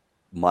against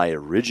my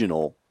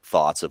original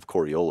thoughts of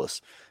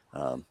Coriolis.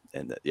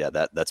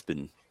 That's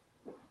been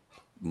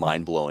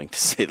mind-blowing, to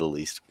say the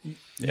least.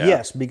 Yeah.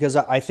 Yes, because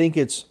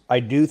I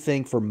do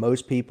think for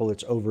most people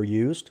it's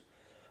overused.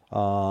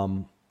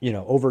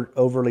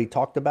 Overly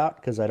talked about,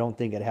 because I don't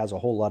think it has a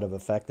whole lot of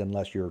effect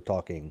unless you're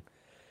talking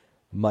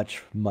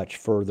much, much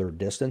further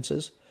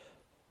distances.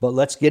 But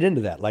let's get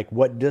into that. Like,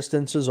 what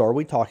distances are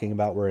we talking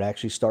about where it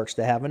actually starts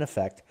to have an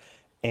effect?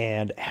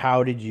 And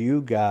how did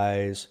you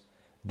guys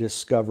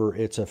discover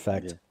its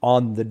effect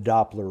on the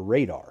Doppler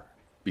radar?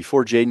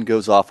 Before Jayden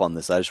goes off on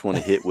this, I just want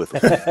to hit with,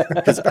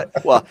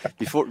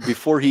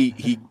 before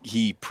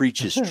he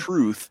preaches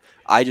truth,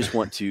 I just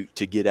want to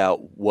get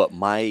out what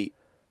my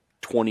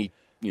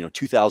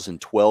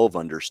 2012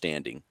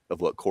 understanding of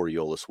what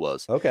Coriolis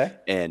was. Okay.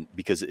 And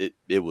because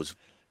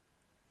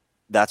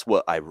that's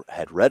what I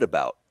had read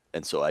about.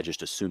 And so I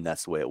just assumed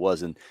that's the way it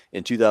was. And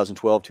in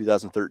 2012,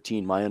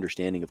 2013, my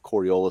understanding of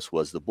Coriolis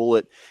was the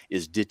bullet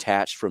is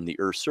detached from the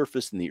Earth's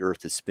surface and the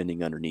Earth is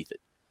spinning underneath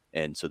it.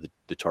 And so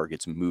the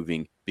target's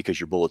moving because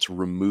your bullet's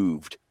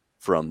removed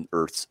from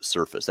Earth's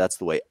surface. That's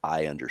the way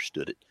I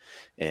understood it.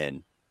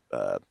 And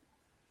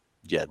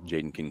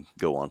Jayden can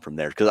go on from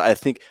there, because I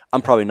think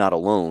I'm probably not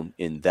alone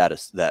in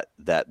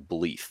that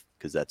belief,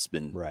 because that's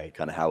been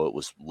kind of how it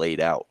was laid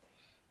out.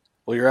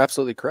 Well, you're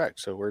absolutely correct.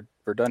 So we're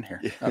done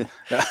here.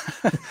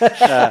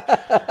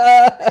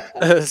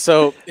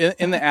 So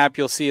in the app,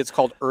 you'll see it's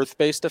called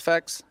Earth-based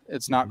effects.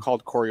 It's not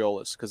called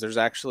Coriolis, because there's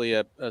actually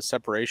a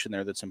separation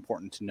there that's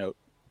important to note.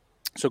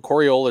 So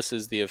Coriolis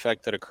is the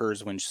effect that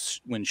occurs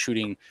when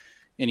shooting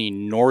any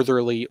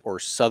northerly or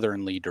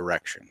southerly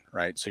direction,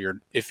 right? So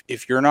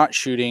if you're not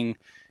shooting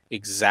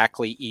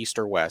exactly east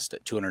or west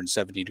at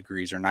 270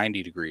 degrees or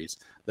 90 degrees,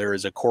 there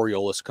is a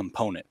Coriolis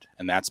component,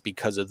 and that's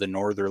because of the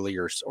northerly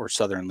or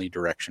southerly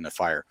direction of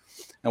fire.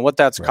 And what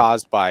that's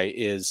caused by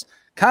is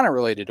kind of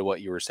related to what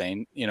you were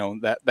saying.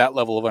 That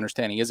level of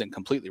understanding isn't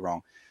completely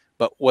wrong,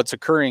 but what's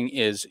occurring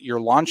is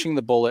you're launching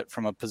the bullet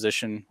from a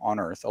position on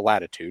Earth, a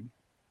latitude,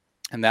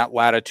 and that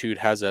latitude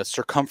has a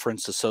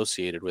circumference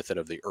associated with it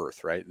of the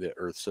Earth, right? The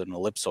Earth's an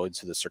ellipsoid,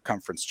 so the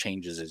circumference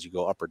changes as you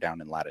go up or down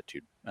in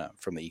latitude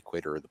from the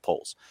equator or the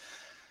poles.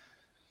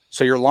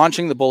 So you're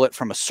launching the bullet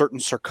from a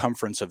certain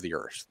circumference of the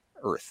Earth.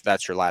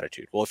 That's your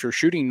latitude. Well, if you're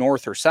shooting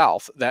north or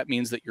south, that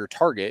means that your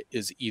target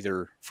is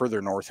either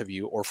further north of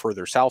you or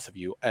further south of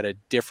you at a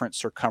different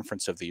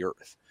circumference of the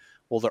Earth.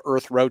 Well, the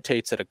Earth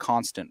rotates at a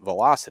constant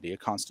velocity, a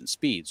constant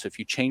speed. So if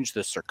you change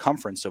the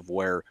circumference of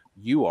where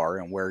you are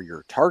and where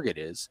your target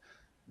is,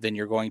 then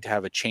you're going to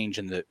have a change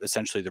in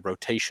essentially the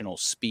rotational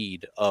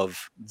speed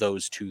of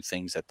those two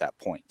things at that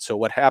point. So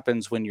what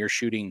happens when you're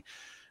shooting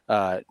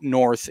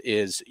north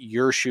is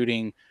you're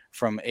shooting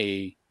from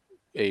a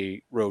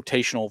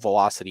rotational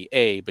velocity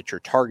A, but your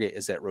target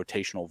is at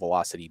rotational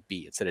velocity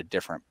B. It's at a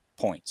different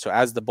point. So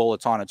as the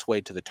bullet's on its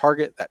way to the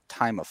target, that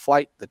time of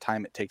flight, the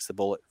time it takes the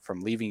bullet from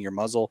leaving your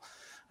muzzle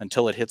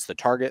until it hits the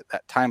target,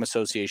 that time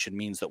association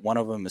means that one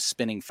of them is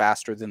spinning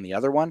faster than the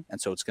other one,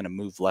 and so it's going to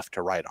move left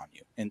to right on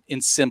you.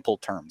 In simple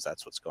terms,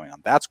 that's what's going on.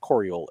 That's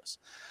Coriolis.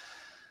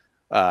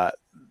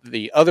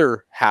 The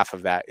other half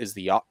of that is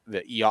the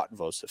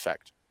Eötvös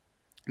effect.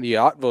 The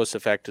Eötvös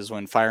effect is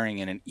when firing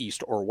in an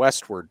east or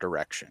westward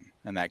direction,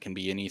 and that can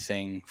be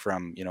anything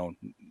from,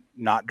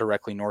 not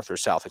directly north or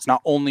south. It's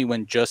not only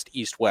when just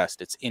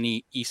east-west, it's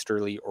any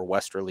easterly or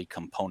westerly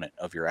component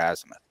of your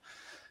azimuth.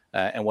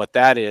 And what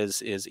that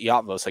is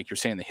Eötvös, like you're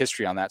saying, the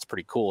history on that's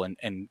pretty cool,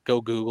 and go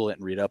Google it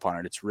and read up on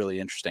it. It's really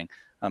interesting.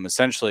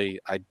 Essentially,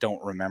 I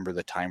don't remember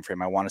the time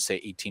frame. I want to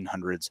say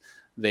 1800s.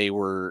 They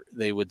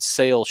would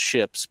sail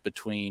ships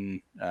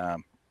between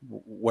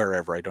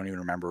wherever, I don't even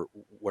remember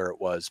where it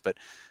was, but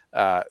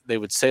they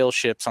would sail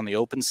ships on the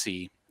open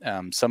sea,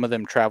 some of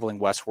them traveling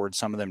westward,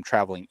 some of them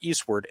traveling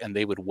eastward, and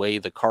they would weigh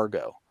the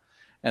cargo,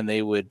 and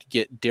they would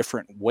get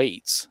different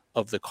weights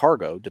of the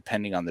cargo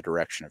depending on the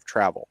direction of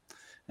travel.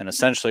 And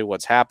essentially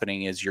what's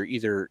happening is you're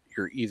either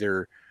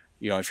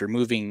if you're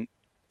moving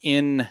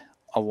in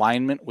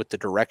alignment with the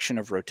direction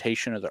of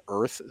rotation of the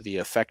Earth, the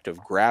effect of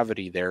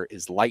gravity there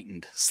is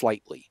lightened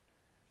slightly,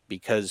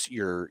 because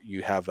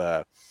you have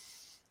an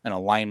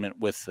alignment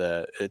with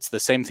it's the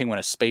same thing when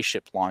a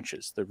spaceship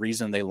launches. The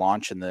reason they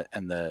launch and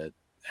the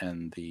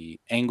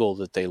angle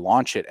that they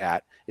launch it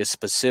at is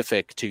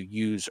specific to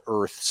use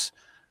Earth's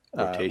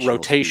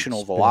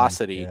rotational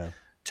velocity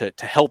to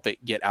help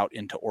it get out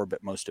into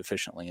orbit most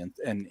efficiently.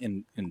 And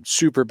in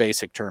super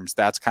basic terms,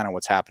 that's kind of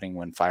what's happening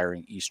when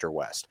firing east or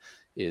west,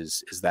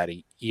 is that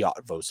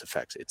Eötvös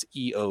effect. It's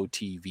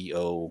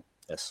EOTVOS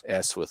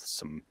with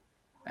some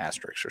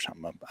asterisks or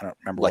something. I don't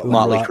remember. Like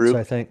Motley Crue,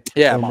 I think.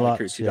 Yeah,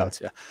 Motley Crue, 2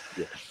 dots.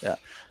 Yeah.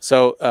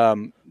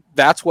 So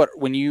that's what,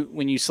 when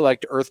you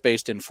select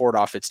Earth-based in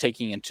FORDOF, it's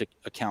taking into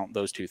account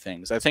those two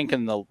things. I think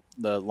in the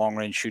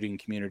long-range shooting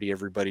community,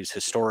 everybody's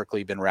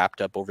historically been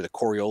wrapped up over the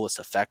Coriolis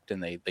effect,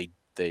 and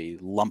they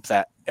lump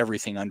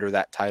everything under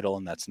that title,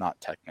 and that's not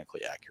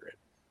technically accurate.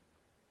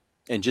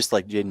 And just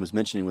like Jayden was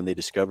mentioning, when they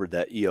discovered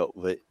that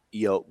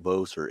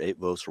Eötvös or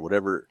Eötvös or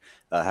whatever,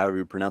 however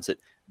you pronounce it,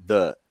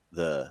 the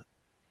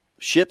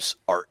ships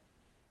are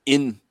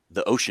in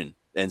the ocean,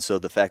 and so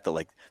the fact that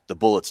like the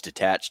bullet's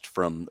detached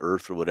from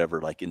Earth or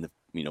whatever, like in the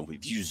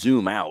if you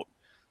zoom out,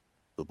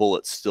 the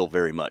bullet's still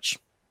very much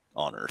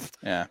on Earth.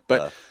 Yeah,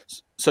 but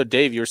so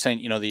Dave, you're saying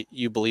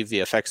you believe the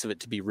effects of it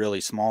to be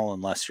really small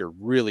unless you're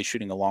really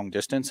shooting a long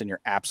distance, and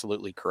you're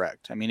absolutely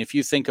correct. I mean, if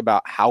you think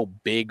about how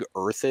big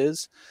Earth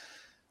is,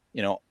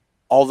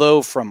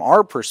 although from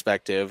our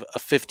perspective, a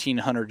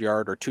 1,500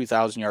 yard or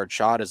 2,000 yard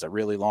shot is a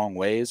really long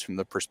ways from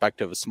the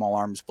perspective of small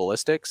arms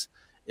ballistics,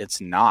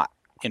 it's not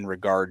in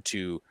regard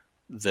to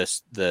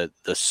the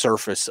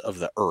surface of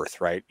the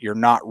Earth, right? You're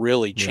not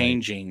really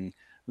changing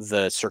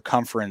the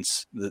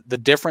circumference. The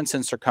difference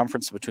in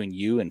circumference between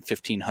you and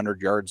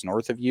 1,500 yards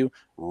north of you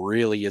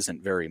really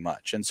isn't very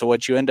much. And so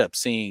what you end up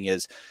seeing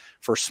is,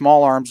 for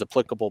small arms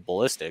applicable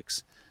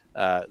ballistics,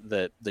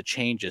 the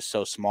change is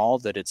so small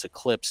that it's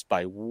eclipsed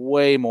by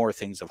way more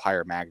things of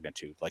higher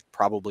magnitude. Like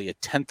probably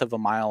 1/10 of a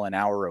mile an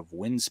hour of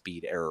wind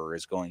speed error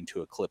is going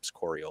to eclipse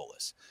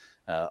Coriolis.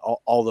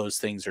 All those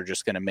things are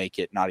just going to make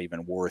it not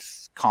even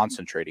worth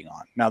concentrating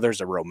on. Now,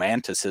 there's a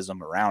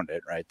romanticism around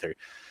it, right?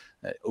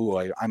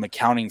 I'm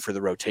accounting for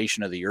the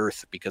rotation of the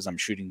Earth because I'm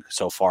shooting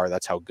so far.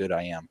 That's how good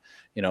I am.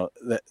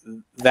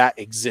 That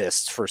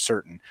exists for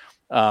certain.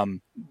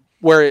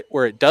 Where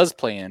it does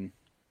play in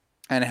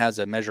and has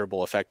a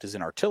measurable effect is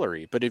in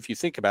artillery. But if you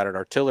think about it,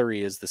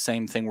 artillery is the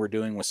same thing we're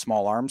doing with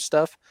small arms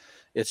stuff.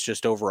 It's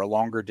just over a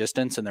longer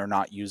distance, and they're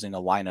not using a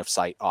line of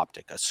sight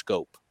optic, a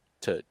scope,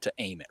 to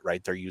aim it,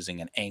 right? They're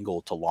using an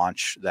angle to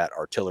launch that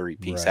artillery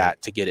piece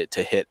at, to get it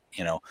to hit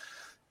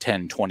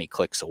 10, 20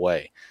 clicks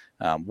away.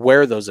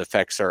 Where those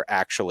effects are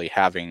actually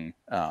having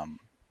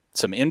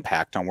some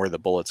impact on where the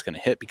bullet's going to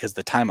hit, because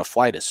the time of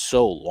flight is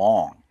so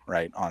long,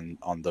 right,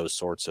 on those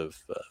sorts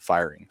of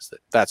firings,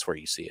 that's where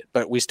you see it.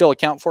 But we still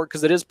account for it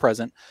because it is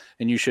present,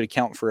 and you should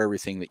account for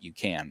everything that you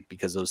can,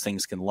 because those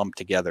things can lump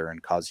together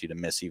and cause you to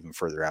miss even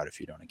further out if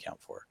you don't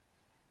account for it.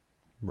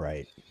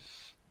 Right.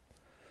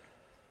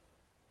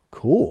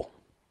 Cool.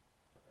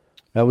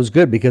 That was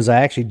good, because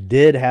I actually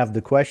did have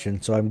the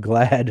question, so I'm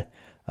glad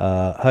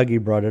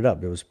Huggy brought it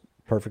up. It was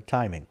perfect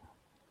timing.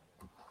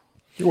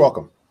 You're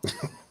welcome.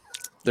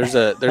 There's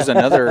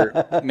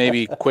another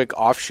maybe quick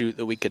offshoot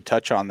that we could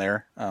touch on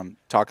there,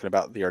 talking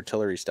about the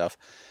artillery stuff.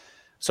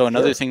 So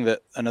another thing that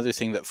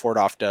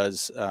FORDOF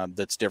does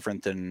that's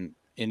different than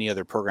any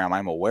other program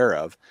I'm aware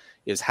of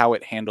is how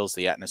it handles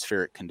the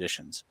atmospheric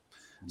conditions.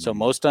 So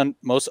most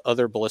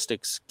other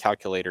ballistics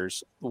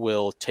calculators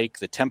will take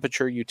the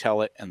temperature you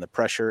tell it, and the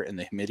pressure and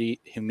the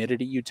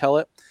humidity you tell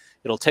it.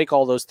 It'll take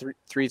all those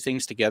three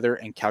things together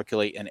and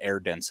calculate an air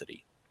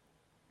density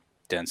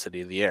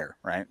of the air,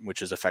 right,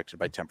 which is affected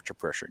by temperature,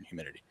 pressure, and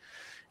humidity.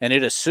 And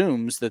it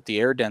assumes that the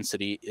air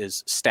density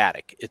is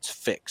static. It's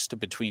fixed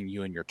between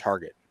you and your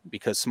target,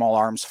 because small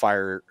arms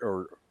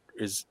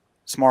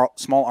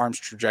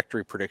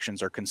trajectory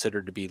predictions are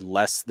considered to be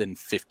less than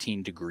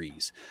 15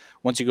 degrees.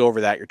 Once you go over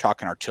that, you're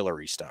talking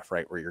artillery stuff,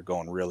 right, where you're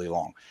going really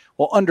long.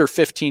 Well, under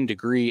 15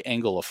 degree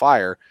angle of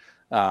fire,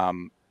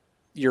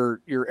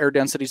 your air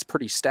density is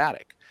pretty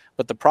static.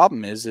 But the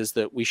problem is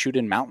that we shoot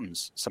in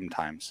mountains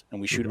sometimes, and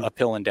we shoot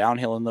uphill and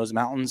downhill in those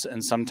mountains,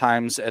 and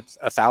sometimes at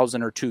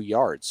 1,000 or 2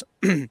 yards.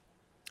 And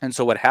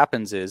so what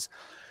happens is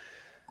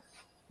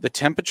the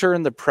temperature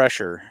and the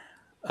pressure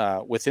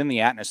within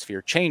the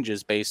atmosphere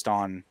changes based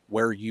on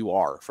where you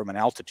are from an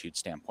altitude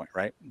standpoint,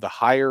 right? The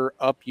higher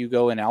up you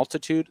go in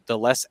altitude, the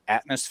less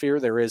atmosphere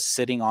there is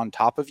sitting on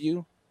top of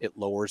you. It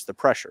lowers the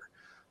pressure.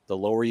 The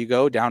lower you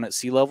go down at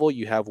sea level,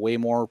 you have way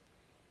more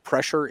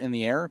pressure in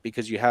the air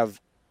because you have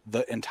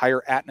the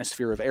entire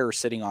atmosphere of air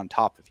sitting on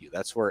top of you.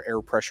 That's where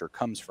air pressure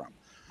comes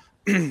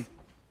from.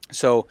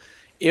 So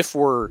if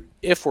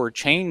we're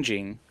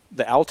changing,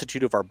 the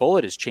altitude of our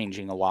bullet is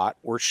changing a lot.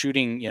 We're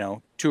shooting,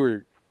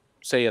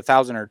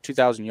 1,000 or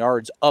 2,000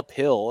 yards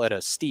uphill at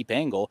a steep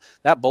angle.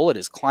 That bullet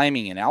is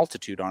climbing in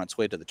altitude on its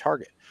way to the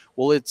target.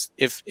 Well, it's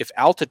if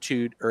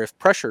altitude or if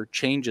pressure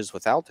changes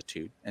with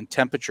altitude, and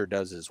temperature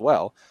does as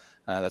well.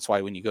 That's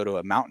why when you go to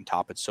a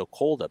mountaintop, it's so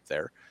cold up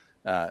there.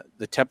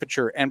 The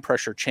temperature and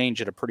pressure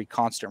change at a pretty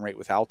constant rate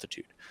with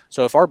altitude.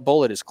 So if our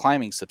bullet is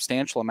climbing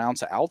substantial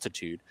amounts of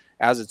altitude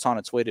as it's on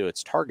its way to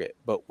its target,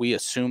 but we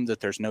assume that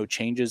there's no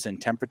changes in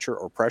temperature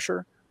or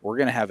pressure, we're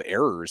going to have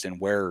errors in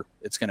where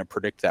it's going to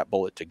predict that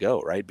bullet to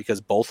go, right? Because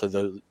both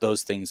of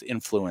those things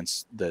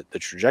influence the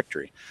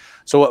trajectory.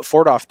 So what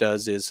FORDOF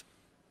does is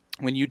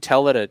when you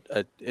tell it,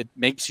 it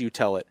makes you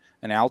tell it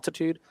an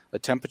altitude, a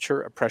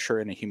temperature, a pressure,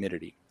 and a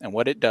humidity. And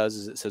what it does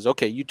is it says,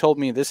 okay, you told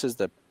me this is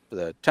the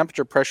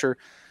temperature, pressure,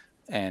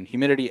 and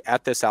humidity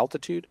at this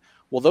altitude.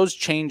 Well, those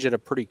change at a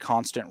pretty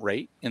constant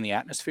rate in the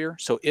atmosphere.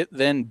 So it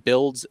then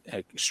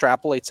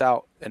extrapolates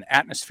out an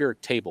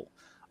atmospheric table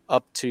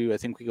up to, I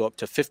think we go up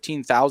to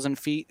 15,000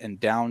 feet and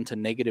down to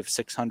negative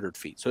 600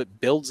 feet. So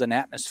it builds an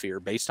atmosphere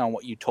based on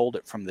what you told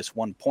it from this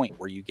one point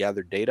where you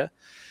gathered data.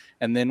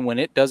 And then when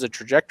it does a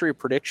trajectory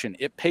prediction,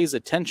 it pays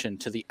attention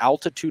to the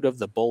altitude of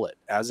the bullet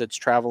as it's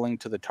traveling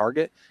to the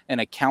target and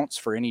accounts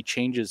for any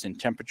changes in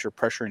temperature,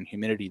 pressure, and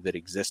humidity that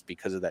exist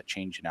because of that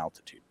change in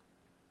altitude.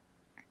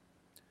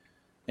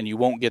 And you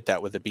won't get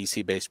that with a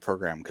BC-based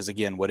program because,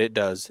 again, what it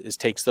does is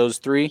takes those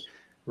three,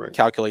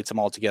 calculates them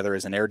all together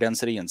as an air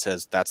density, and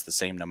says that's the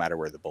same no matter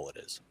where the bullet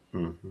is.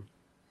 Mm-hmm.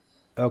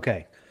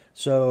 Okay.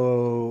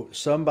 So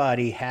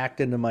somebody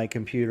hacked into my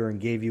computer and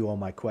gave you all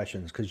my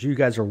questions because you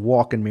guys are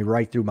walking me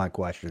right through my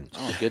questions.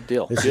 Oh, good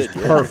deal. This is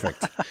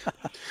perfect.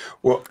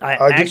 Well,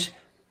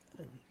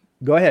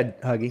 go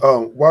ahead, Huggy.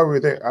 While we're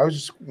there,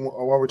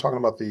 while we're talking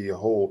about the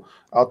whole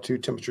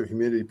altitude, temperature,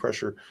 humidity,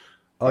 pressure.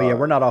 Oh yeah,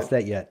 we're not off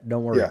that yet.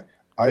 Don't worry. Yeah,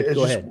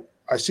 go ahead.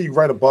 I see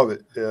right above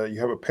it, you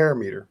have a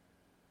parameter,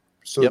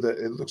 so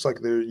that it looks like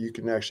you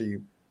can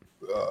actually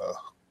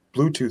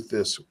Bluetooth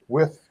this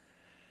with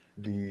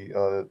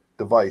the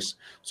device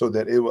so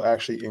that it will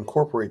actually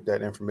incorporate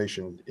that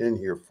information in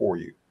here for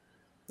you.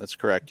 That's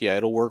correct. Yeah,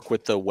 it'll work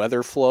with the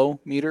weather flow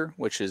meter,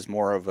 which is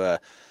more of a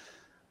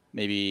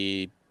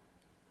maybe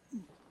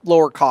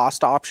lower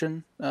cost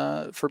option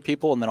for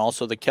people, and then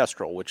also the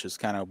Kestrel, which is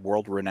kind of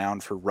world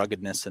renowned for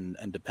ruggedness and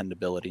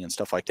dependability and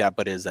stuff like that,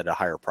 but is at a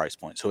higher price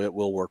point. So it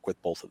will work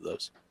with both of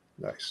those.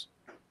 Nice.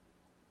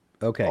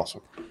 Okay.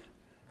 Awesome.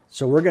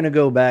 So we're going to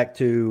go back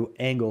to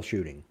angle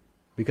shooting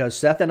because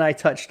Seth and I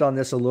touched on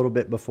this a little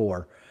bit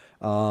before.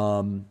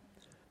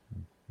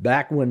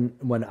 Back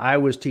when I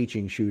was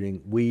teaching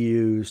shooting, we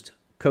used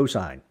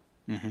cosine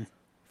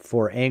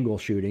for angle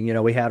shooting. You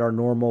know, we had our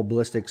normal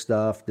ballistic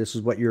stuff. This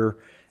is what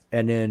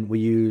and then we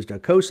used a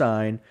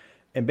cosine.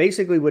 And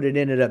basically what it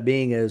ended up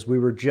being is we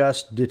were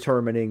just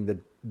determining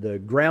the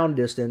ground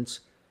distance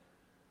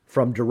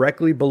from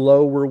directly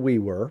below where we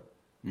were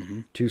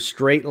to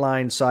straight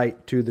line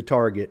sight to the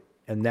target.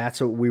 And that's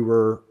what we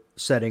were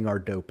setting our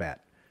dope at.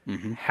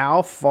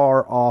 How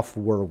far off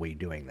were we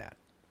doing that?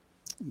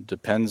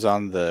 Depends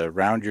on the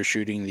round you're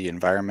shooting, the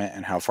environment,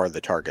 and how far the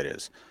target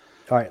is.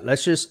 All right,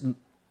 let's just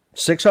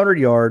 600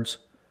 yards,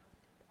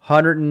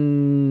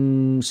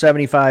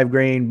 175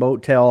 grain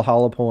boat tail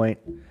hollow point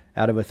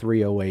out of a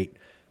 308.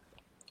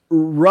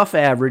 Rough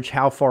average,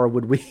 how far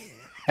would we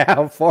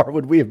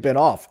have been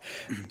off?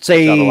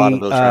 Say Got a lot of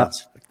those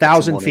rounds.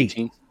 1,000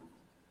 feet.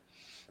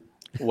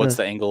 What's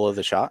the angle of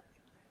the shot?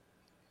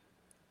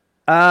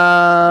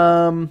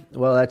 Well,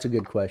 that's a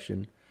good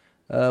question.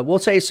 We'll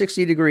say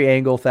 60-degree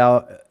angle,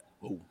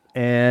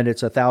 and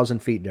it's 1,000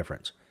 feet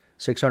difference,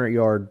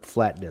 600-yard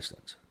flat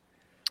distance.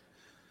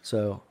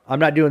 So I'm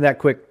not doing that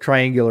quick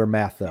triangular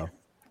math, though.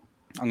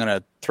 I'm going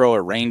to throw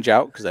a range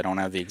out because I don't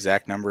have the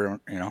exact number.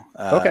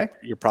 Okay.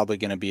 You're probably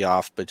going to be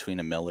off between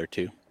a mil or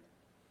two.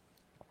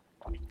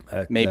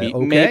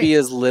 Maybe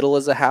as little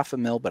as a half a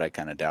mil, but I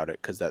kind of doubt it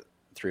because that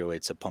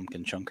 308's a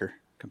pumpkin chunker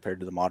compared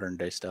to the modern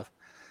day stuff.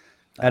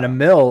 And a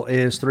mil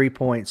is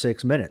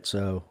 3.6 minutes,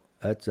 so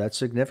that's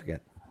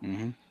significant.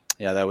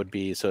 Yeah, that would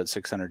be, so at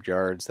 600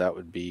 yards, that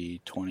would be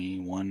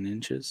 21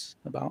 inches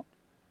about.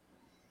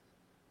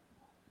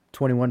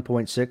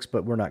 21.6,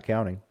 but we're not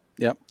counting.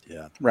 Yep.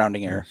 Yeah.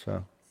 Rounding error.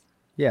 So,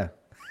 yeah.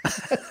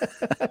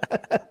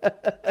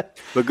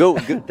 But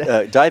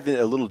dive in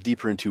a little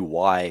deeper into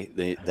why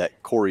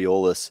that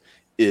Coriolis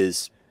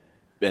is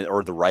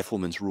or the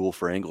rifleman's rule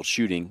for angled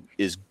shooting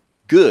is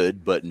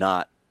good, but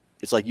not.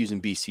 It's like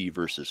using BC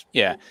versus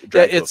drag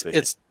coefficient.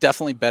 It's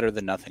definitely better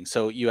than nothing.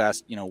 So you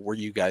asked, were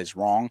you guys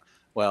wrong?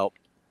 Well,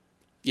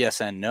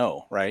 yes and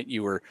no, right?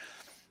 You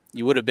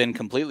would have been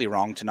completely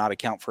wrong to not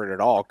account for it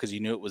at all because you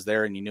knew it was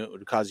there and you knew it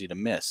would cause you to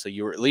miss. So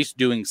you were at least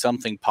doing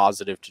something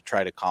positive to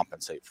try to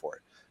compensate for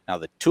it. Now,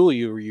 the tool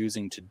you were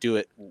using to do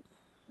it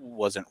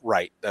wasn't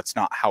right. That's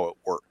not how it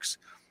works.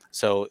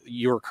 So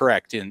you're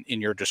correct in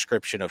your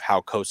description of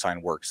how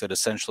cosine works. It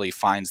essentially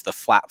finds the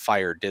flat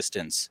fire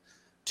distance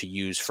to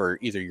use for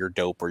either your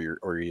dope or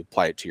you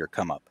apply it to your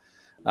come up.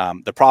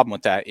 The problem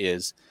with that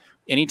is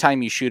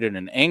anytime you shoot at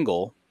an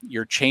angle,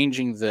 you're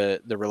changing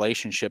the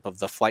relationship of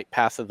the flight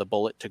path of the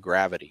bullet to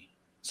gravity.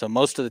 So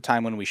most of the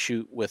time when we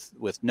shoot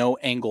with no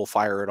angle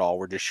fire at all,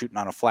 we're just shooting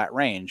on a flat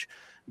range,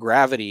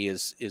 gravity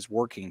is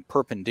working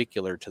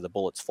perpendicular to the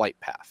bullet's flight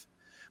path.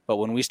 But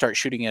when we start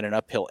shooting at an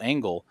uphill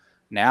angle,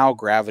 now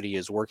gravity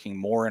is working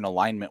more in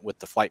alignment with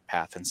the flight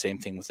path, and same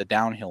thing with the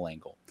downhill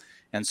angle.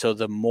 And so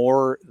the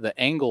more the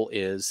angle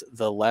is,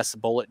 the less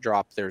bullet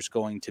drop there's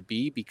going to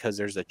be because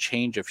there's a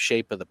change of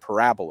shape of the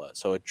parabola.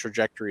 So a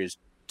trajectory is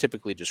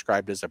typically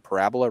described as a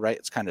parabola, right?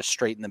 It's kind of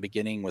straight in the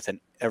beginning with an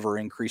ever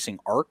increasing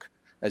arc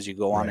as you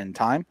go on in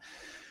time.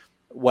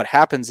 What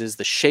happens is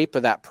the shape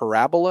of that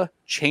parabola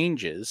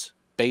changes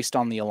based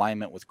on the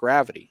alignment with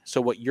gravity.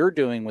 So what you're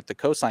doing with the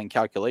cosine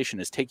calculation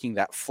is taking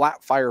that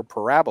flat fire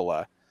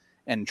parabola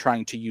and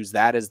trying to use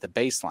that as the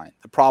baseline.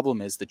 The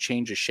problem is the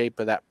change of shape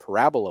of that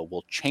parabola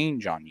will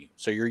change on you.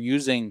 So you're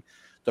using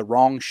the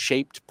wrong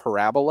shaped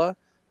parabola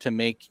to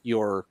make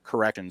your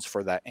corrections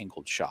for that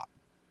angled shot.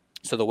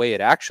 So the way it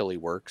actually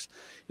works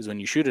is when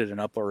you shoot at an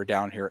up or a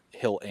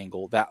downhill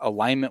angle, that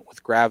alignment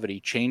with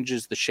gravity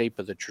changes the shape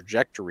of the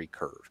trajectory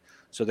curve.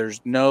 So there's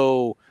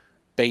no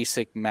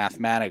basic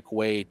mathematic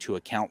way to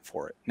account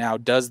for it. Now,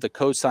 does the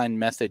cosine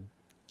method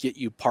get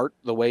you part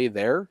the way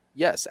there?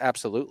 Yes,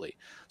 absolutely.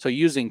 So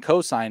using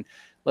cosine,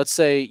 let's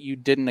say you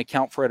didn't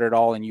account for it at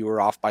all and you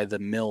were off by the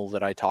mil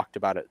that I talked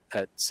about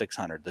at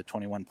 600, the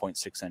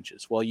 21.6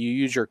 inches. Well, you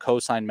use your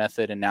cosine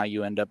method and now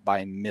you end up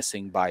by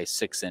missing by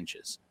 6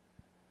 inches.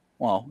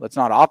 Well, that's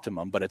not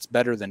optimum, but it's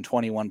better than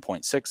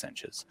 21.6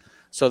 inches.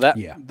 So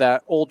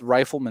that old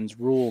rifleman's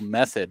rule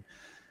method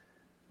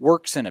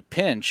works in a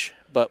pinch,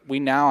 but we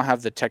now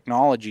have the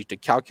technology to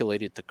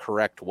calculate it the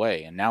correct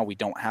way. And now we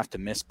don't have to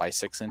miss by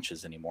 6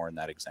 inches anymore in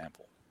that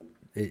example.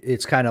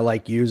 It's kind of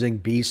like using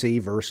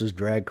BC versus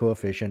drag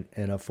coefficient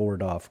in a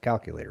 4DOF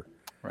calculator.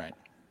 Right.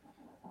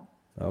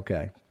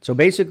 Okay. So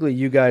basically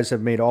you guys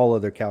have made all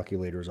other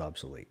calculators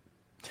obsolete.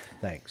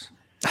 Thanks.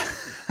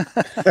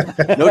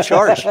 No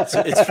charge.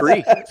 It's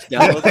free.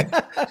 Download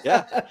it.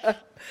 Yeah.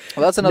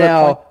 Well, that's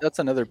another point. That's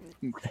another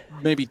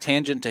maybe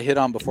tangent to hit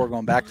on before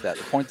going back to that.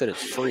 The point that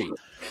it's free.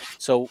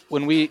 So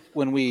when we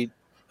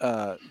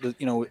I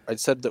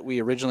said that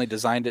we originally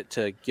designed it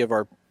to give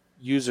our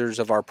users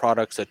of our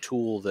products a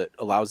tool that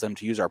allows them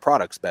to use our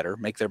products better,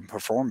 make them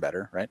perform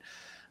better, right?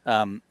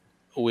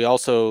 We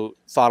also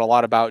thought a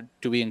lot about,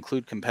 do we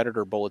include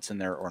competitor bullets in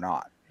there or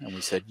not? And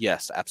we said,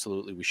 yes,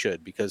 absolutely we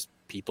should, because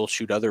people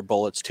shoot other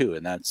bullets too,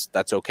 and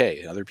that's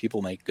okay. Other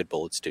people make good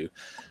bullets too.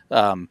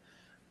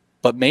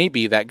 But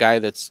maybe that guy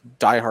that's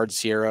diehard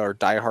Sierra or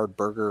diehard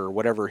Burger or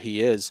whatever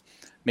he is,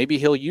 maybe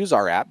he'll use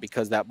our app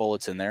because that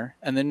bullet's in there.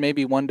 And then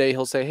maybe one day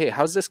he'll say, hey,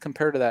 how's this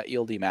compare to that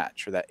ELD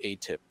match or that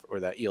A-tip or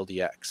that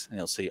ELDX? And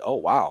he'll say, oh,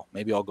 wow,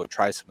 maybe I'll go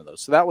try some of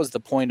those. So that was the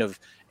point of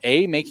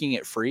making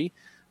it free.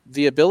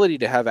 The ability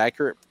to have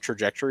accurate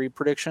trajectory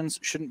predictions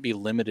shouldn't be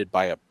limited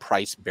by a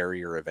price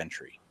barrier of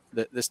entry.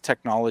 This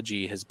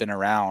technology has been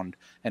around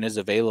and is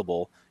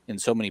available in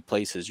so many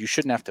places. You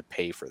shouldn't have to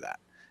pay for that.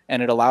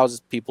 And it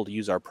allows people to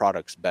use our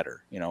products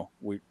better.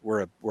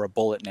 We're a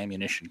bullet and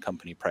ammunition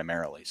company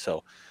primarily.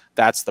 So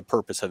that's the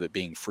purpose of it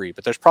being free.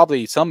 But there's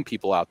probably some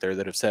people out there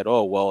that have said,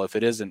 oh, well, if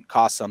it isn't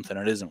cost something,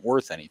 it isn't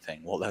worth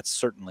anything. Well, that's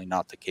certainly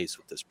not the case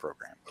with this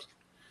program.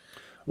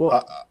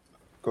 Well,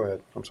 go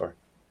ahead. I'm sorry.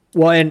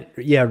 Well, and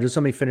just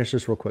let me finish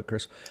this real quick,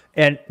 Chris.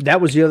 And that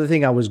was the other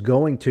thing I was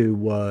going to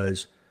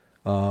was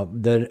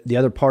the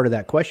other part of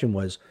that question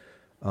was,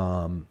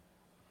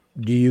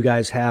 do you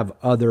guys have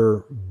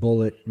other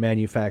bullet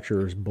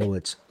manufacturers'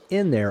 bullets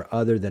in there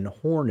other than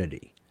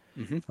Hornady?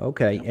 Mm-hmm.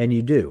 Okay, yep. And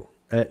you do.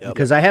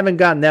 Because I haven't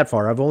gotten that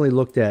far. I've only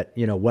looked at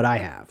what I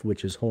have,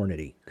 which is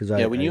Hornady. Because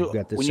when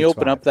you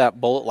open up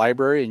that bullet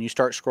library and you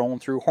start scrolling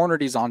through,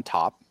 Hornady's on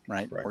top,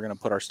 right? We're going to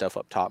put our stuff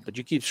up top, but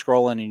you keep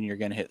scrolling and you're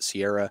going to hit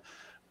Sierra,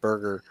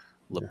 Burger,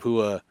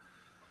 Lapua,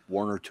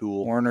 Warner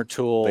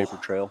Tool, Vapor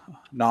Trail,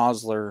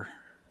 Nosler,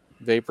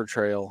 Vapor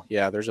Trail.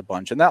 Yeah, there's a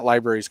bunch, and that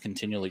library is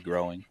continually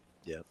growing.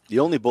 Yeah, the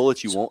only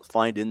bullets you won't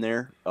find in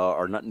there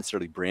are not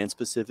necessarily brand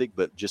specific,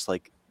 but just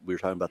like we were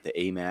talking about the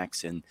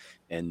AMAX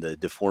and the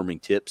deforming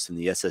tips and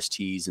the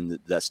SSTs and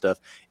that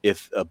stuff.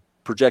 If a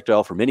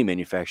projectile from any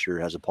manufacturer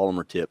has a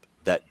polymer tip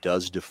that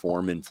does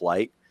deform in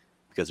flight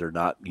because they're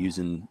not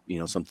using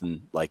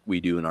something like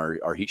we do in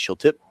our heat shield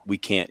tip, we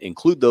can't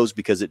include those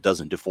because it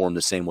doesn't deform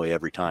the same way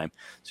every time.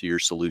 So your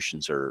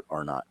solutions are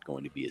not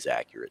going to be as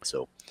accurate.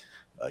 So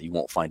You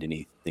won't find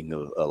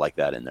anything like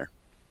that in there.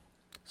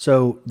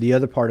 So the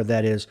other part of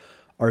that is,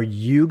 are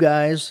you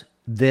guys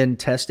then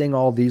testing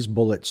all these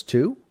bullets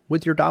too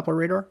with your Doppler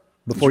radar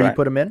before you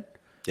put them in?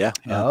 Yeah.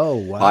 Oh,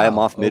 wow. Buy them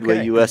off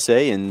Midway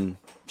USA and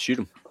shoot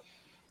them.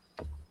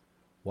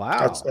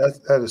 Wow.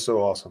 That is so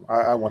awesome.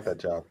 I want that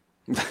job.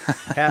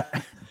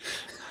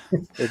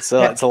 It's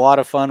a lot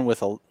of fun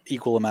with an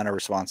equal amount of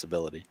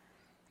responsibility.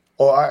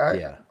 Oh,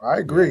 I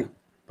agree. Yeah.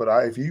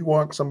 But if you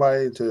want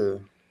somebody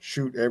to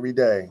shoot every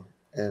day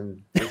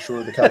and make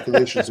sure the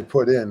calculations are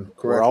put in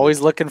correctly. We're always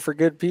looking for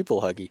good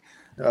people, Huggy.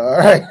 All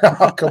right,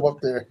 I'll come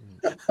up there.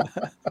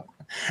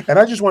 And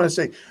I just want to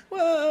say,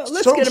 well,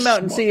 let's get him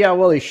out and see how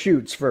well he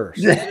shoots first.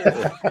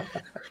 Yeah.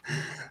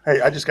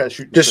 Hey, I just got to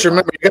shoot. Just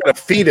remember, you got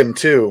to feed him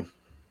too.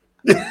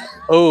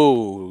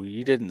 Oh,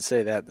 you didn't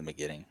say that at the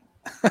beginning.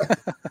 But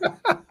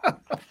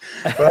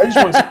I just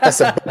want to say,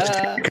 that's a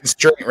budgetary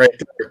constraint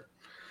right there.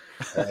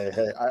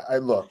 Hey, I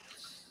look.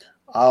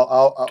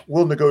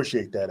 We'll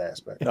negotiate that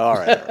aspect. All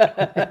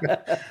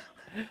right.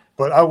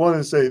 But I want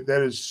to say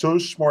that is so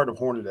smart of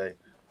Hornady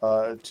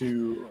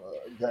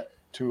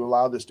to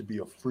allow this to be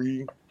a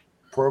free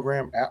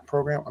app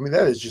program. I mean,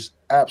 that is just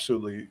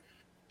absolutely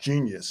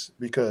genius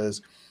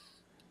because,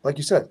 like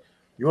you said,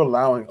 you're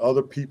allowing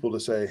other people to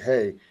say,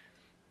 "Hey,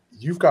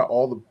 you've got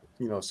all the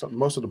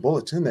most of the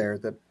bullets in there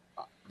that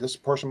this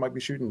person might be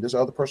shooting, this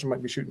other person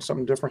might be shooting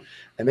something different,"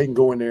 and they can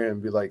go in there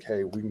and be like,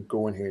 "Hey, we can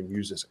go in here and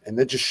use this." And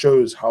that just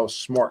shows how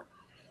smart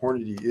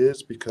Hornady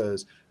is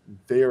because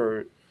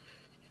they're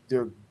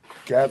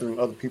gathering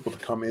other people to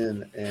come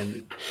in,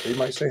 and they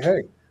might say,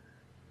 "Hey,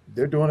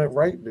 they're doing it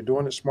right, they're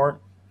doing it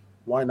smart.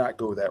 Why not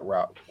go that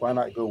route? Why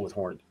not go with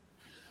Hornady?"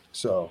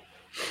 So,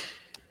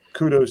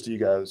 kudos to you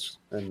guys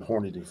and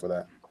Hornady for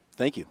that.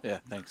 Thank you. Yeah,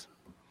 thanks.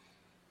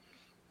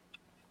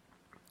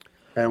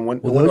 And when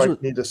do I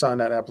need to sign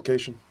that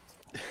application?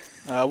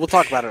 We'll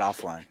talk about it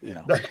offline. You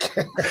know.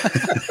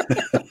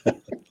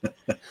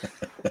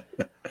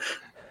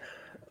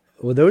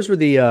 Well, those were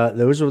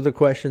the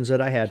questions that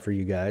I had for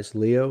you guys.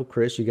 Leo,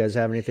 Chris, you guys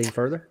have anything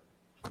further?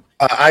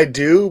 I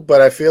do,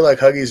 but I feel like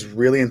Huggy's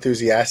really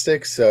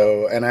enthusiastic.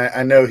 So, and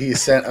I know he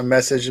sent a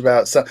message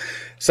about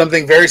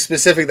something very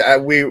specific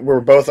that we were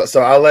both.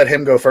 So I'll let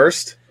him go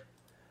first.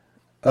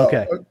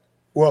 Okay.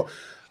 Well,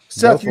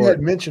 Seth, you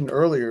had mentioned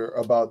earlier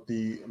about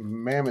the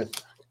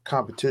mammoth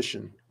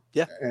competition.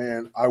 Yeah.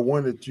 And I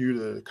wanted you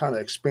to kind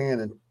of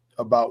expand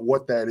about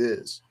what that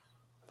is.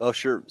 Oh,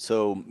 sure.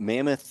 So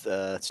Mammoth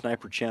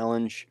Sniper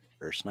Challenge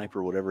or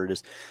Sniper, whatever it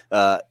is.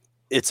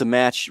 It's a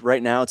match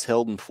right now. It's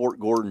held in Fort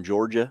Gordon,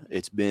 Georgia.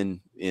 It's been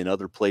in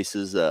other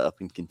places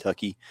up in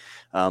Kentucky.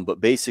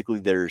 But basically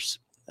there's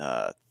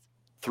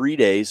 3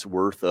 days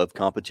worth of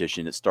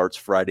competition. It starts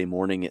Friday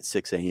morning at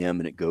 6 a.m.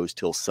 and it goes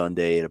till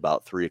Sunday at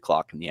about 3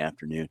 o'clock in the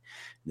afternoon. And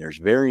there's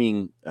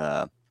varying,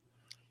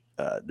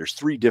 there's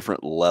 3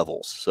 different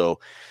levels. So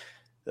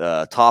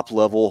top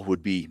level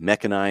would be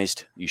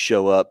mechanized. You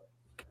show up,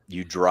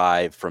 you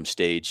drive from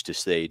stage to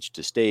stage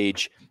to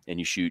stage, and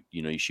you shoot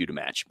a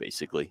match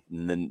basically.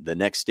 And then the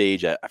next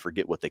stage, I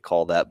forget what they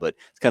call that, but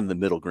it's kind of the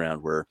middle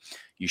ground where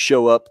you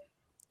show up,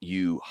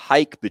 you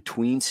hike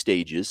between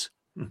stages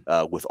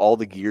with all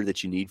the gear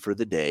that you need for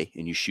the day,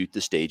 and you shoot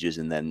the stages.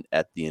 And then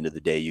at the end of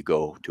the day, you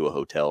go to a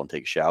hotel and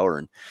take a shower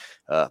and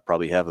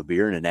probably have a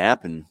beer and a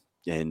nap and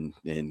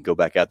go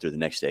back out there the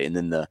next day. And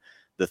then the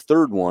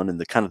third one and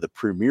the kind of the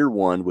premier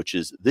one, which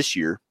is this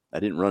year, I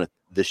didn't run it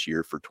this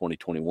year for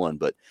 2021,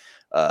 but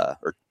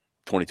or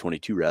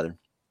 2022 rather,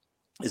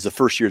 is the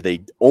first year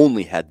they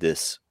only had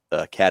this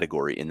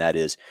category, and that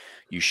is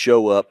you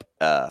show up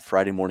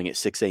Friday morning at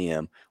 6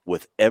 a.m.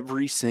 with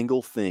every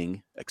single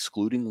thing,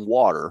 excluding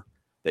water,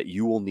 that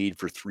you will need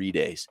for 3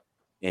 days: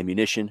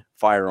 ammunition,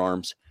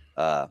 firearms,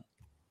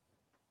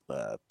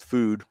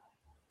 food,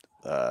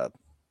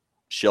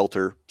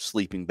 shelter,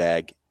 sleeping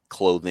bag,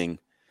 clothing,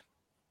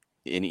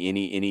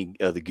 any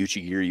of the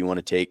Gucci gear you want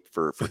to take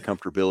for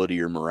comfortability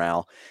or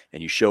morale.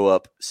 And you show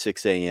up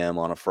 6 a.m.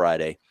 on a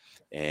Friday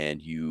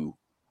and you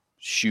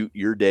shoot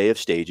your day of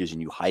stages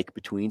and you hike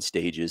between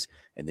stages,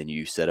 and then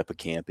you set up a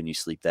camp and you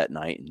sleep that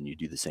night, and you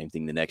do the same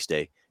thing the next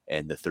day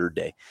and the third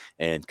day.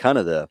 And kind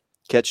of the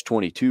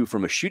catch-22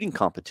 from a shooting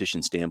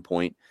competition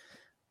standpoint,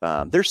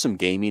 there's some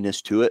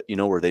gaminess to it,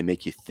 where they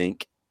make you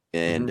think,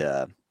 and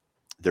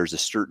there's a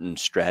certain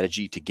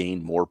strategy to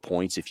gain more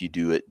points if you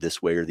do it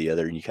this way or the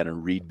other, and you kind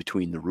of read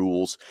between the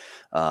rules.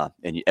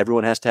 And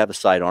everyone has to have a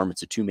sidearm.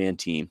 It's a 2-man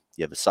team.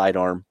 You have a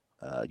sidearm,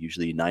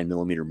 usually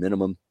 9mm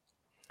minimum,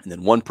 and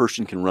then one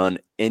person can run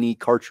any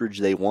cartridge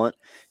they want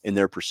in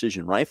their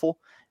precision rifle,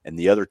 and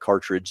the other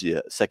cartridge,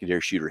 the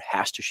secondary shooter,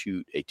 has to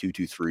shoot a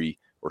 .223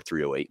 or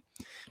 .308.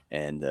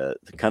 And the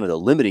kind of the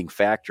limiting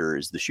factor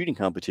is the shooting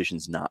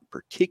competition's not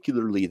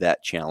particularly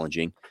that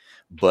challenging,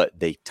 but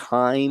they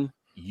time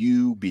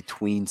you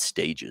between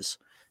stages,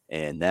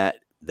 and that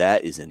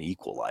is an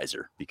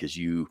equalizer, because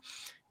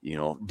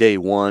day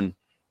one,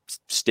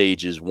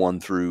 stages 1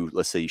 through,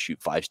 let's say you shoot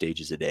 5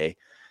 stages a day,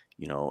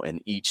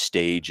 and each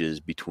stage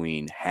is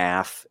between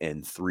 1/2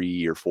 and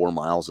 3 or 4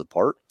 miles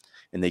apart.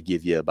 and they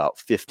give you about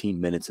 15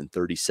 minutes and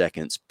 30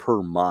 seconds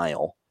per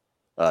mile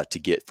to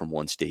get from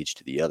one stage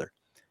to the other.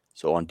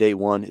 So on day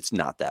one, it's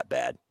not that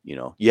bad.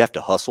 You have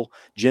to hustle.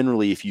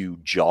 Generally, if you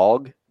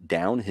jog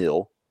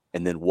downhill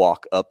and then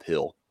walk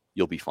uphill,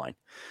 you'll be fine.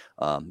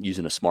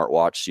 Using a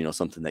smartwatch,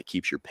 something that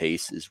keeps your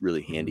pace is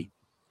really handy.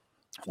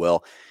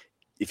 Well,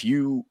 if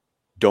you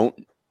don't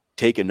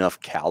take enough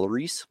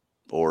calories,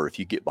 or if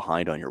you get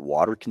behind on your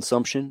water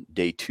consumption,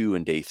 day 2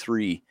 and day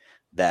 3,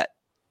 that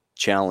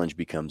challenge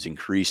becomes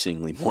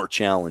increasingly more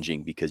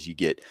challenging because you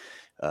get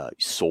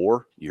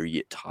sore, you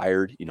get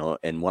tired,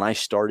 and when I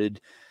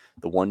started,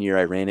 the one year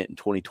I ran it in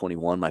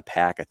 2021, my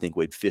pack, I think,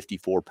 weighed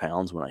 54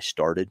 pounds when I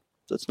started.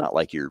 So it's not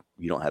like you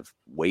don't have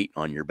weight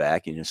on your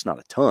back, and it's not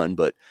a ton,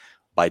 but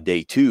by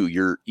day 2,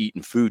 you're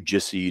eating food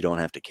just so you don't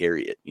have to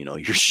carry it.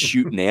 You're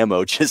shooting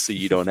ammo just so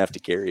you don't have to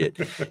carry it.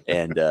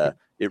 And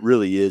it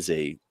really is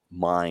a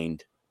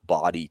mind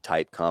body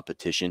type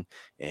competition,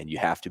 and you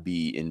have to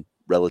be in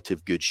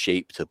relative good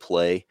shape to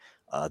play.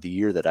 The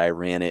year that I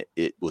ran it,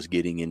 it was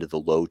getting into the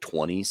low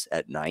 20s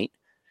at night.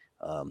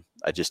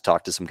 I just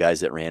talked to some guys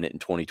that ran it in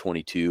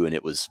 2022, and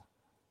it was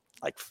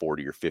like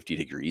 40 or 50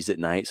 degrees at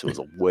night. So it was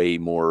a way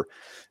more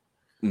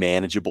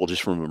manageable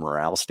just from a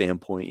morale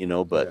standpoint,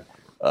 but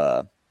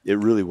it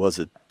really was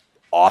an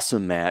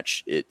awesome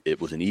match.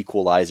 It was an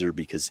equalizer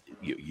because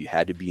you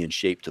had to be in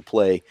shape to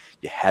play.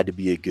 You had to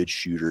be a good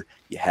shooter.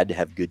 You had to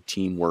have good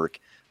teamwork.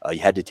 You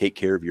had to take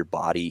care of your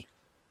body,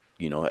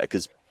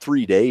 because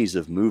 3 days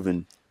of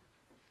moving,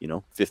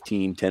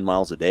 10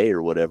 miles a day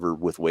or whatever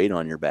with weight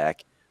on your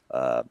back,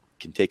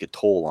 can take a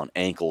toll on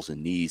ankles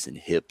and knees and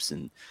hips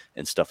and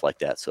stuff like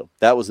that. So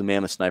that was the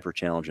Mammoth Sniper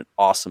Challenge, an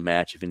awesome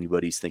match. If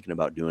anybody's thinking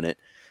about doing it,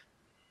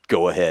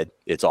 go ahead.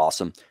 It's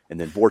awesome. And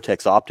then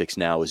Vortex Optics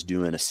now is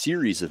doing a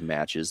series of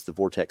matches, the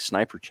Vortex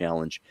Sniper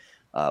Challenge,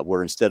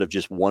 where instead of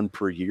just one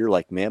per year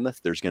like Mammoth,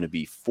 there's going to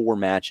be 4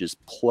 matches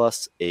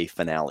plus a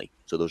finale.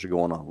 So those are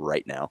going on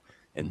right now,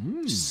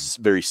 and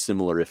very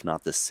similar, if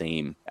not the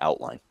same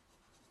outline.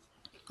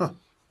 Huh.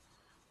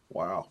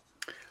 Wow.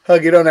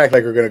 Hug, you don't act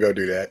like we're going to go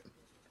do that.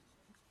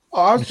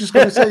 Oh, I was just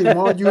going to say, why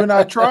don't you and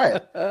I try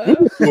it?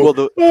 Well,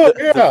 the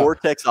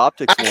Vortex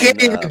Optics I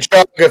can't even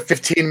jog a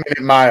 15-minute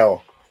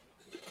mile.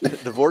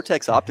 The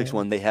Vortex Optics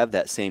one, they have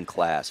that same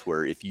class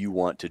where if you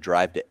want to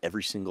drive to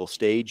every single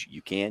stage,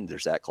 you can.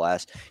 There's that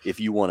class. If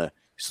you want to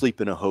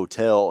sleep in a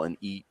hotel and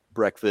eat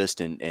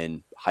breakfast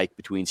and hike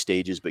between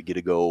stages, but get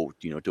to go,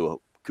 to a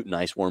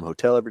nice warm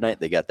hotel every night,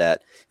 they got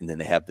that. And then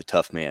they have the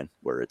Tough Man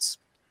where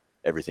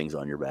everything's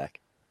on your back.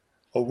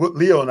 Oh,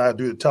 Leo and I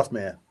do the Tough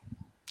Man.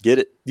 Get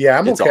it? Yeah,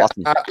 I'm okay.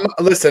 Awesome.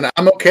 Listen,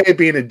 I'm okay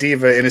being a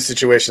diva in a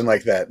situation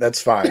like that.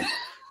 That's fine.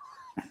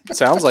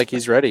 Sounds like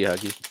he's ready,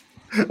 Huggy.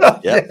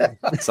 Yeah.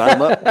 Sign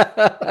him up.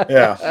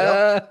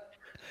 Yeah.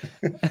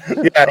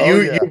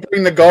 You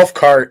bring the golf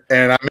cart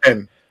and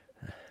I'm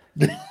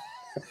in.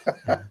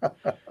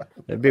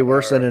 It'd be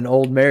worse than an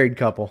old married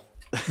couple.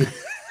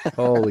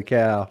 Holy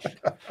cow.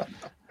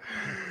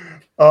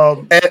 I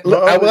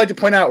would like to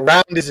point out,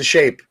 round is a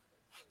shape.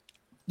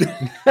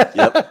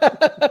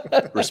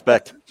 Yep.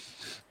 Respect.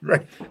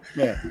 Right.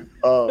 Yeah.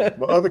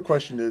 My other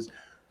question is,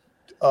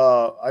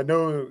 I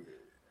know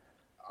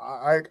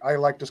I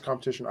like this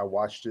competition. I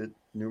watched it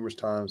numerous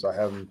times. I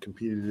haven't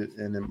competed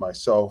in it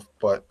myself,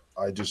 but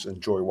I just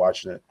enjoy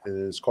watching it. It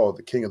is called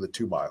the King of the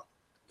 2 Mile.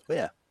 Oh,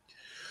 yeah.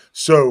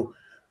 So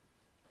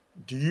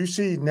do you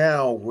see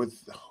now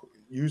with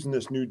using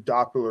this new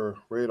Doppler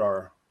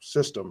radar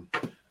system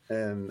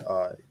and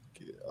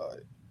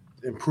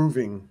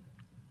improving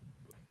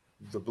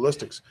the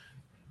ballistics,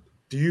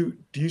 do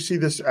you see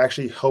this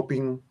actually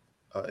helping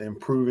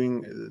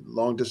improving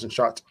long distance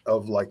shots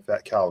of like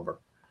that caliber?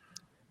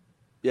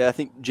 Yeah, I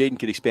think Jayden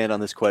could expand on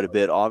this quite a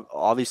bit.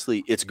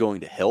 Obviously, it's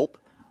going to help.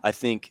 I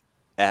think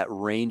at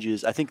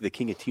ranges, I think the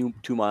King of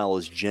 2 Mile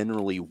is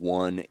generally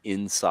won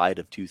inside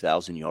of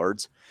 2,000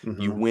 yards.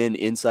 Mm-hmm. You win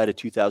inside of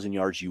 2,000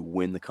 yards, you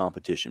win the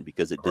competition,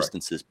 because at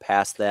distances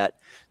past that,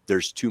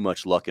 there's too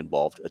much luck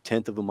involved. A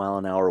 1/10 of a mile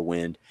an hour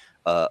wind,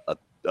 an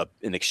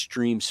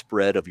extreme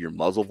spread of your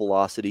muzzle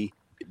velocity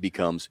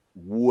becomes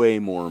way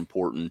more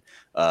important.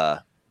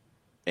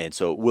 And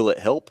so will it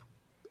help?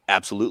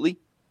 Absolutely.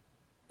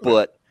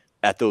 But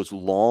at those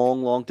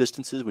long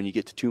distances, when you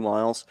get to 2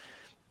 miles,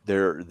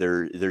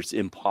 there's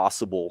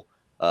impossible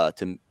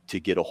to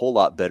get a whole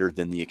lot better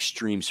than the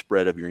extreme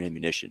spread of your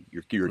ammunition.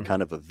 You're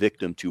kind of a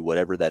victim to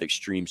whatever that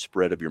extreme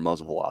spread of your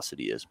muzzle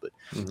velocity is. But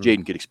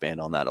Jayden could expand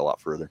on that a lot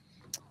further.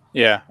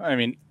 Yeah, I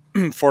mean,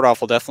 Fort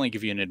Off will definitely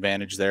give you an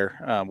advantage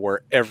there,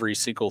 where every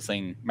single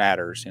thing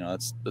matters.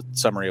 That's the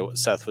summary of what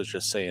Seth was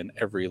just saying.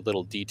 Every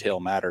little detail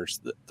matters.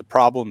 The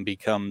problem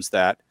becomes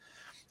that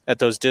at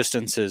those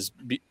distances,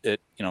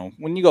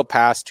 when you go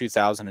past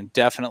 2,000 and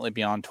definitely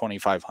beyond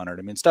 2,500,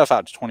 I mean, stuff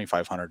out to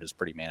 2,500 is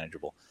pretty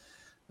manageable.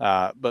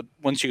 But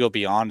once you go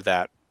beyond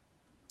that,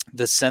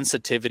 the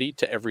sensitivity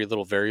to every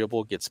little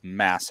variable gets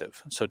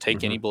massive. So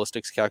take any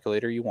ballistics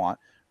calculator you want,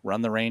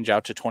 run the range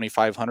out to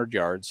 2,500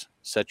 yards,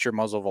 set your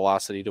muzzle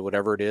velocity to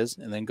whatever it is,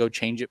 and then go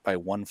change it by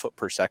 1 foot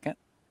per second.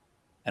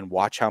 and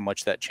watch how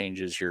much that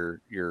changes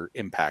your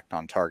impact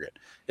on target.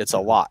 It's a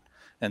lot.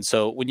 And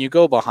so when you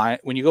go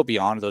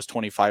beyond those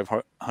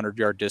 2,500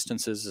 yard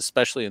distances,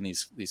 especially in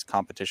these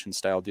competition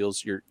style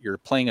deals, you're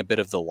playing a bit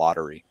of the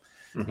lottery,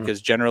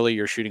 because generally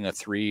you're shooting a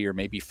 3 or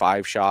maybe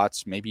 5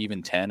 shots, maybe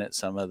even 10 at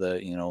some of the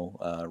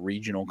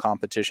regional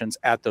competitions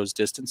at those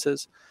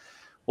distances.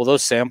 Well,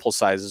 those sample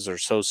sizes are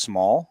so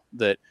small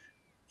that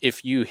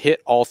if you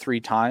hit all 3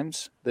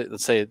 times,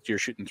 let's say you're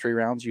shooting 3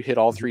 rounds, you hit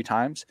all 3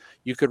 times,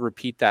 you could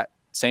repeat that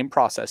same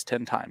process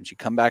 10 times. You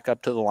come back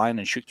up to the line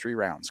and shoot 3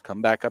 rounds,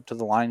 come back up to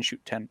the line,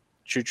 shoot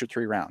your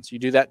 3 rounds. You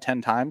do that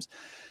 10 times,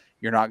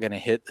 you're not going to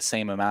hit the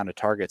same amount of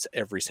targets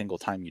every single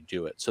time you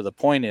do it. So the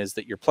point is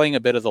that you're playing a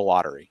bit of the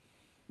lottery.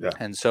 Yeah.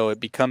 And so it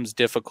becomes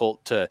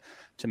difficult to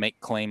make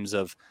claims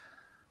of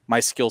my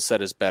skill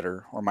set is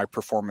better or my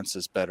performance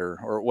is better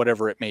or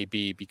whatever it may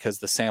be, because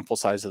the sample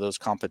size of those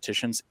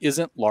competitions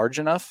isn't large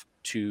enough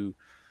to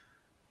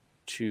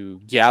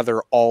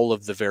gather all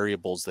of the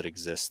variables that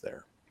exist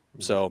there.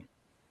 So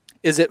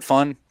is it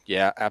fun?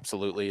 Yeah,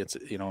 absolutely. It's,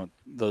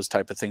 those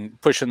type of things,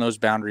 pushing those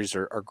boundaries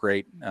are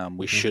great.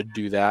 We should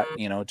do that,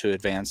 to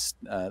advance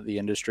the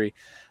industry,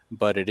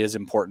 but it is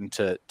important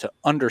to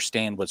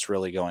understand what's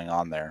really going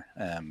on there.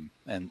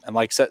 And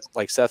like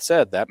Seth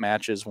said, that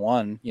match is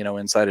won,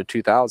 inside of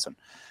 2000.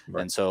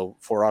 Right. And so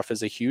 4-off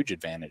is a huge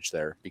advantage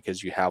there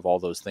because you have all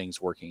those things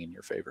working in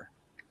your favor.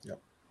 Yeah.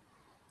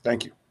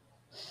 Thank you.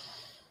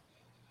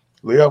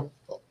 Leo,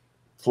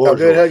 floor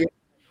good, Huggy?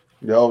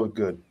 No,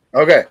 good.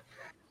 Okay.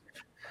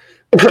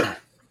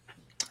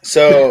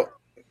 So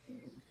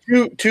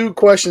two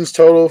questions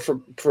total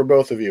for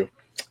both of you.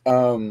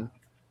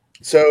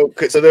 So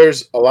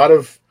there's a lot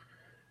of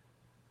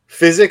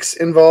physics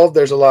involved.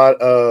 There's a lot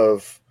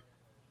of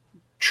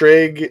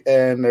trig,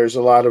 and there's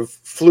a lot of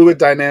fluid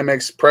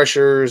dynamics,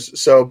 pressures.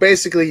 So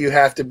basically, you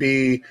have to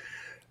be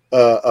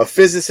a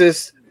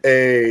physicist,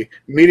 a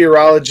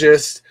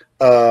meteorologist,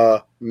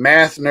 a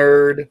math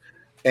nerd,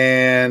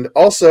 and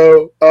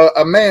also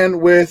a man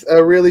with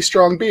a really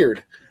strong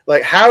beard.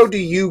 Like, how do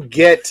you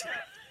get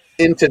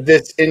into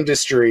this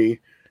industry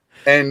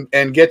and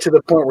get to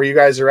the point where you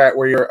guys are at,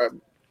 where you're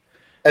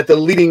at the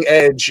leading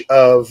edge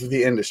of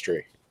the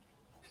industry?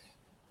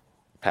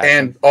 Passion.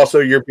 And also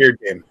your beard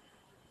game.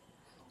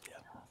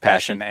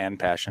 Passion and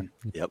passion.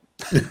 Yep.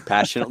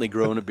 Passionately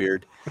growing a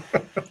beard.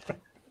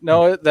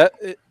 No,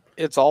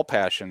 it's all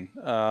passion.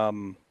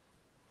 One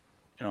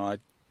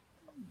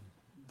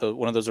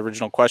of those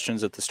original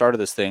questions at the start of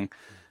this thing,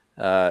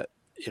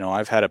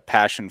 I've had a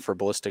passion for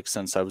ballistics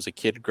since I was a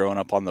kid growing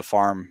up on the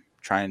farm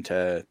trying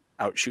to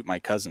outshoot my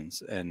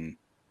cousins. And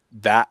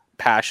that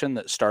passion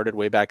that started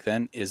way back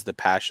then is the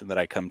passion that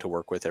I come to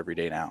work with every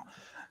day now.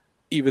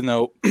 Even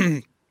though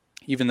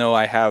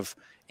I have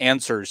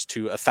answers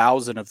to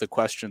 1,000 of the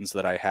questions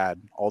that I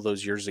had all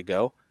those years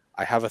ago,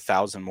 I have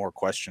 1,000 more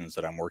questions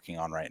that I'm working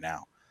on right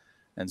now.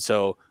 And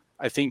so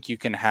I think you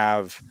can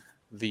have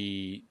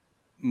the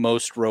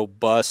most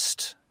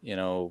robust,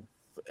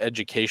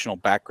 educational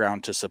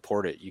background to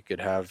support it. You could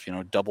have,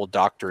 double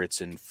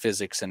doctorates in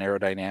physics and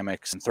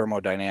aerodynamics and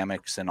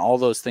thermodynamics and all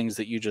those things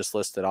that you just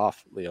listed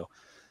off, Leo.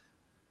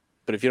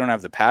 But if you don't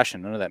have the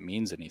passion, none of that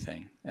means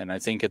anything. And I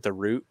think at the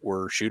root,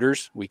 we're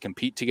shooters. We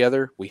compete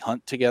together. We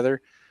hunt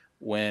together.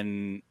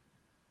 When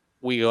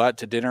we go out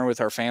to dinner with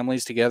our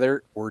families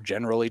together, we're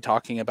generally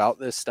talking about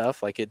this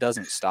stuff. Like, it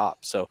doesn't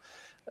stop. So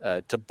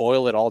to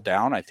boil it all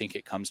down, I think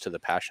it comes to the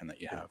passion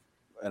that you have.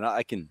 And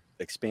I can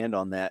expand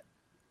on that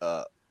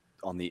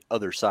on the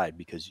other side,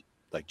 because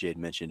like Jayden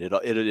mentioned, it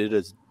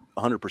is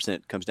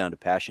 100% comes down to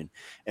passion.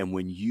 And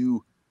when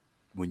you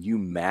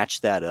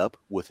match that up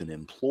with an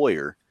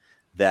employer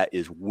that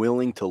is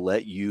willing to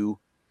let you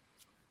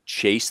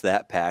chase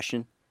that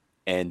passion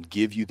and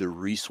give you the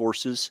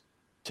resources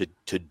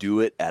to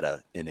do it at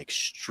an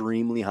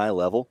extremely high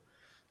level,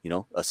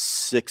 a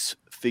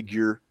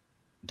 6-figure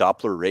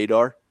Doppler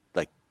radar,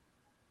 like,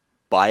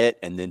 buy it,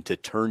 and then to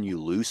turn you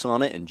loose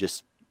on it and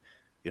just,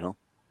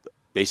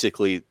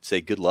 basically say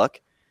good luck.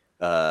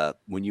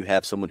 When you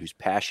have someone who's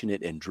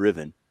passionate and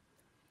driven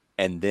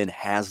and then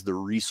has the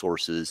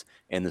resources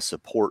and the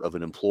support of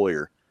an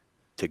employer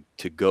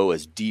to go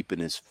as deep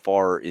and as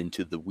far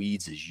into the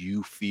weeds as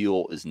you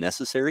feel is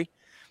necessary,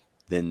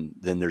 then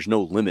there's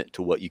no limit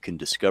to what you can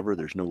discover.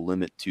 There's no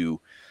limit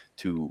to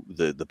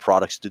the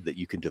products that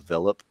you can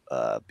develop,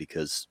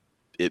 because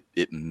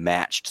it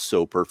matched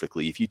so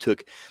perfectly. If you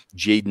took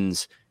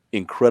Jayden's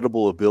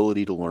incredible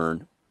ability to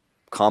learn,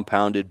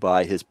 compounded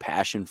by his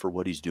passion for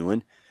what he's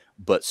doing,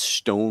 but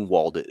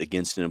stonewalled it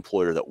against an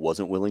employer that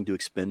wasn't willing to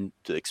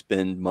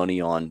expend money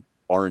on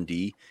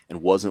R&D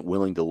and wasn't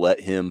willing to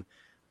let him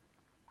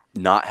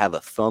not have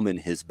a thumb in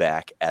his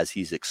back as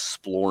he's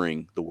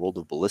exploring the world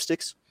of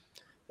ballistics,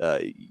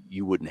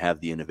 you wouldn't have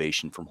the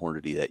innovation from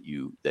Hornady that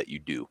you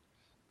do.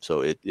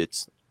 So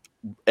it's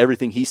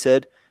everything he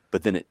said,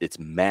 but then it's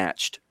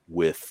matched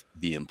with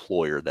the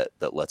employer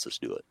that lets us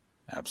do it.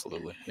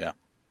 Absolutely. Yeah.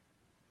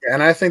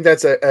 And I think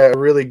that's a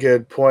really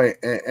good point.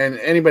 And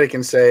anybody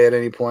can say at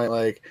any point,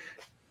 like,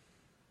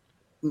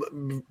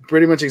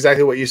 pretty much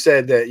exactly what you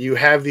said, that you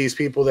have these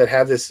people that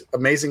have this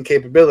amazing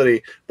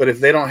capability, but if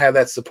they don't have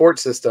that support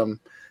system,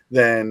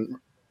 then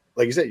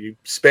like you said, you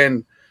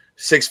spend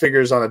 6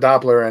 figures on a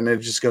Doppler and they're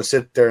just going to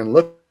sit there and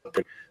look.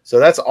 So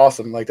that's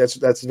awesome. Like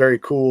that's very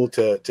cool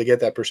to get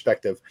that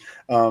perspective.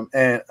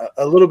 And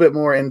a little bit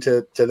more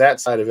into that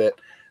side of it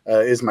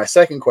is my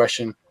second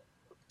question.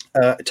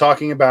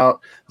 Talking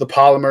about the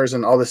polymers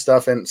and all this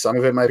stuff, and some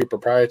of it might be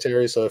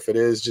proprietary. So if it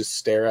is, just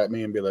stare at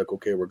me and be like,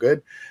 okay, we're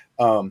good.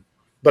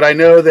 But I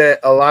know that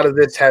a lot of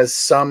this has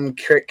some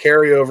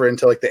carryover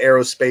into like the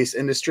aerospace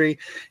industry.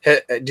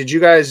 Did you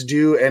guys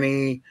do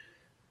any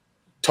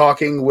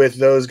talking with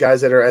those guys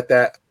that are at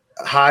that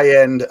high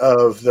end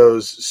of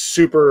those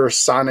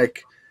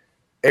supersonic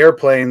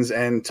airplanes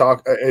and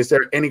talk? Is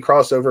there any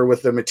crossover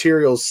with the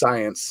materials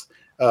science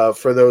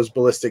for those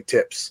ballistic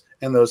tips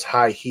and those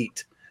high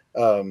heat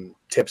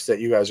tips that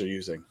you guys are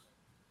using?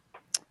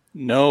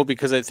 No,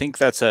 because I think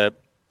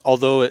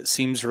although it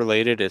seems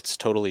related, it's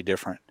totally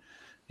different.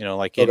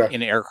 Like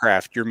in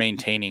aircraft, you're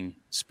maintaining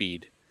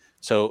speed.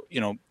 So,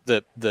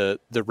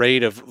 the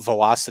rate of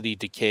velocity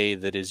decay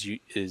that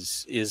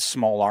is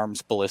small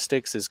arms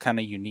ballistics is kind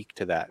of unique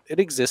to that.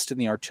 It exists in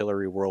the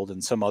artillery world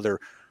and some other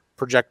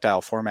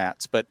projectile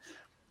formats, but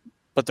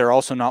they're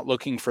also not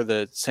looking for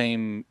the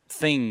same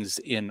things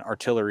in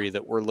artillery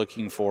that we're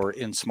looking for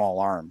in small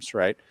arms,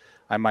 right?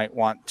 I might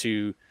want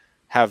to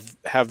have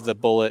the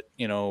bullet,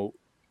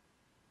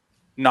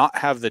 not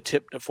have the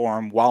tip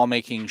deform while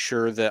making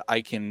sure that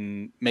I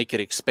can make it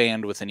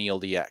expand with an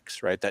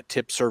ELDX, right? That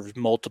tip serves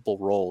multiple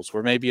roles,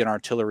 where maybe in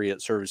artillery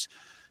it serves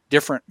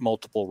different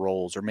multiple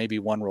roles, or maybe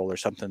one role or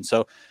something.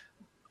 So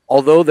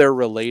although they're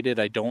related,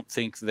 I don't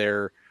think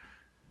they're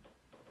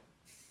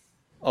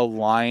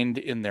aligned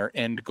in their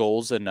end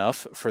goals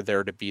enough for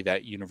there to be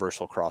that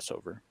universal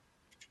crossover.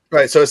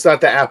 Right. So it's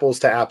not the apples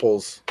to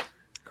apples.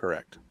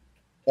 Correct.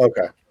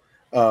 Okay.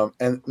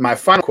 And my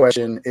final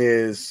question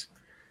is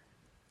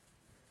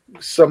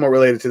somewhat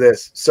related to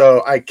this.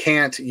 So I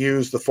can't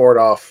use the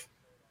Ford-off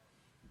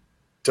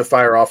to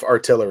fire off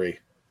artillery.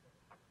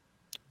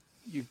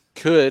 You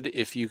could,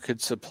 if you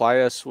could supply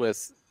us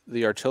with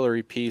the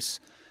artillery piece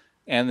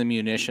and the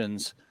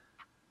munitions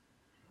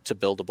to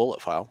build a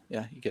bullet file.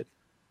 Yeah, you could.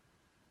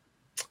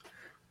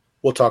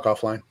 We'll talk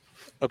offline.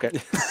 Okay.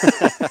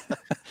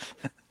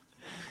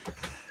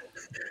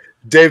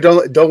 Dave,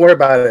 don't worry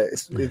about it.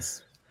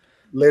 It's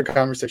later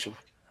conversation.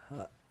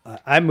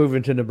 I'm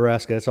moving to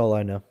Nebraska. That's all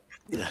I know.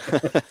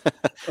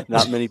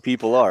 Not many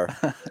people are.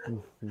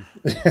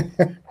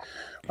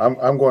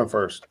 I'm going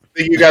first.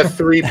 You got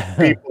 3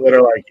 people that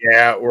are like,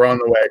 yeah, we're on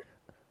the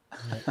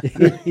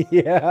way.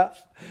 Yeah.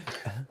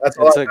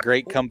 It's a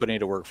great company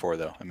to work for,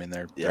 though. I mean,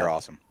 they're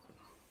awesome.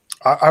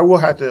 I will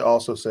have to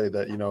also say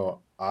that,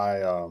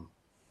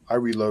 I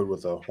reload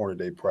with a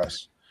Hornady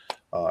press.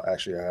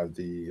 Actually, I have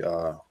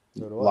the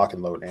lock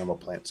and load ammo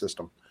plant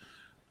system.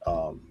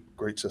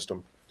 Great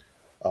system.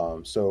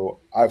 So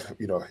I've,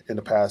 in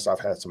the past, I've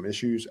had some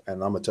issues,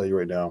 and I'm gonna tell you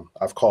right now,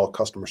 I've called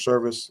customer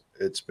service.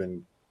 It's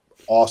been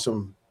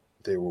awesome.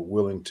 They were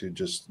willing to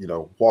just,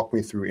 walk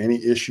me through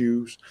any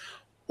issues,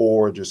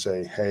 or just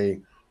say,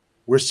 hey,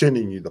 we're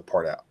sending you the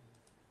part out,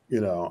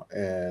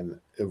 and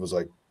it was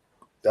like,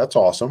 that's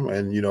awesome.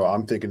 And,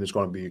 I'm thinking it's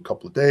going to be a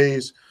couple of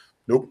days.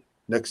 Nope.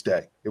 Next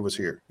day it was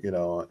here,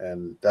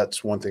 and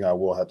that's one thing I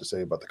will have to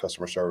say about the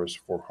customer service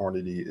for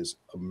Hornady is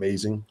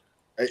amazing.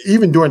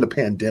 Even during the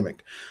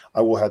pandemic,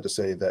 I will have to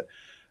say that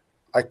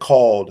I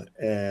called,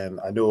 and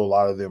I know a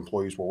lot of the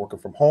employees were working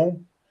from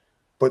home,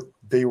 but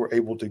they were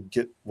able to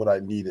get what I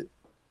needed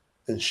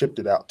and shipped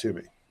it out to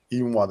me,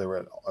 even while they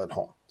were at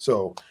home.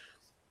 So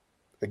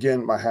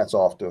again, my hat's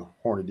off to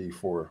Hornady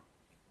for,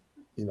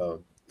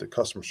 the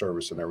customer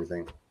service and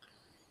everything.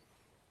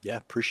 Yeah,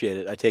 appreciate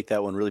it. I take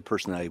that one really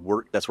personally.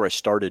 That's where I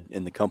started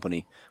in the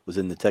company, was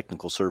in the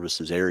technical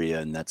services area.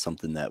 And that's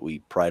something that we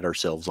pride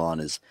ourselves on,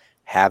 is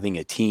having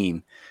a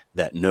team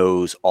that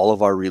knows all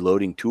of our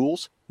reloading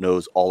tools,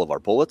 knows all of our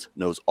bullets,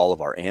 knows all of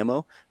our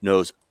ammo,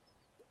 knows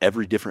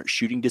every different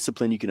shooting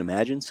discipline you can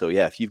imagine. So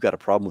yeah, if you've got a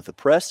problem with the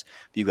press,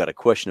 if you've got a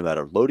question about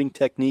a loading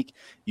technique,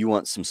 you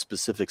want some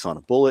specifics on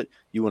a bullet,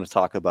 you want to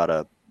talk about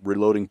a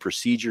reloading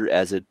procedure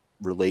as it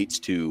relates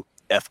to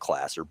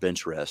F-class or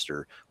bench rest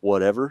or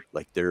whatever,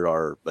 like there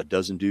are a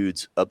dozen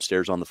dudes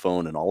upstairs on the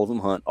phone, and all of them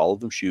hunt, all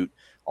of them shoot,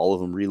 all of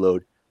them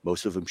reload.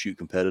 Most of them shoot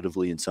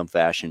competitively in some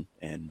fashion,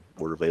 and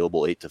we're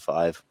available 8 to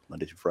 5,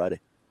 Monday through Friday.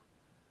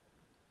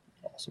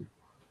 Awesome.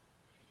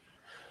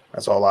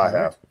 That's all I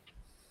have.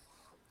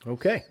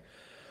 Okay.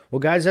 Well,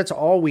 guys, that's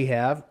all we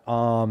have.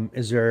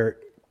 Is there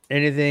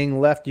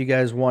anything left you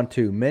guys want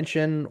to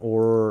mention,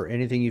 or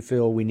anything you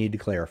feel we need to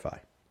clarify?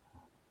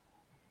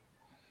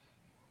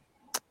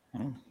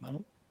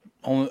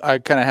 I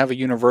kind of have a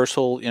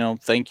universal,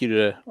 thank you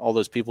to all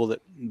those people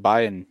that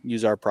buy and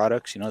use our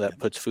products. That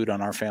puts food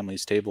on our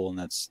family's table, and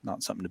that's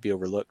not something to be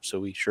overlooked. So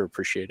we sure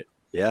appreciate it.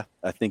 Yeah,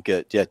 I think,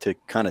 to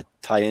kind of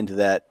tie into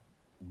that,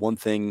 one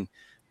thing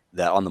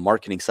that on the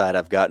marketing side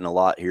I've gotten a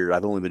lot here,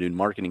 I've only been doing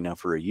marketing now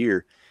for a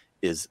year,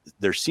 is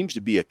there seems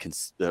to be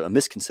a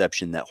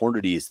misconception that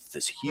Hornady is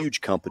this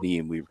huge company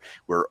and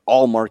we're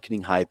all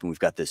marketing hype and we've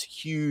got this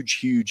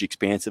huge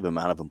expansive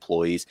amount of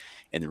employees.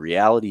 And the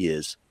reality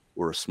is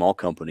we're a small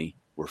company.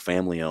 We're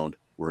family owned.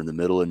 We're in the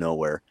middle of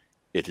nowhere.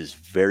 It is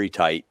very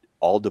tight.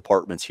 All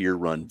departments here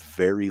run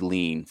very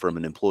lean from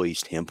an employee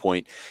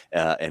standpoint.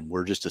 And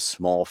we're just a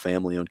small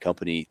family owned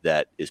company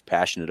that is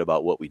passionate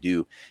about what we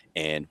do.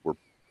 And we're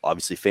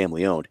obviously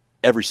family owned.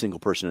 Every single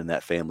person in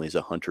that family is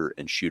a hunter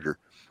and shooter.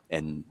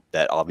 And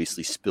that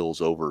obviously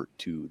spills over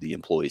to the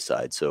employee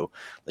side. So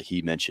like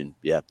he mentioned,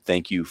 yeah,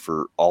 thank you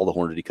for all the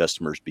Hornady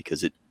customers,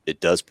 because it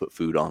does put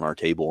food on our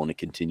table and it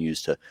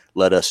continues to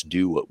let us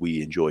do what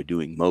we enjoy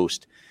doing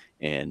most.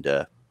 And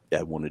I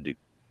wanted to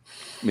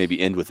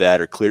maybe end with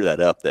that or clear that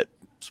up, that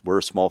we're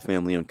a small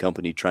family owned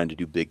company trying to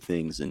do big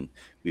things, and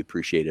we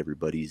appreciate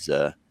everybody's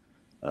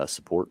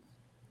support.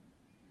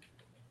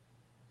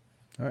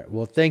 All right.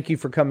 Well, thank you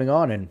for coming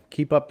on and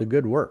keep up the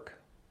good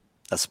work.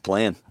 That's the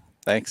plan.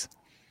 Thanks.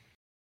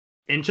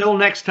 Until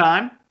next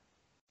time.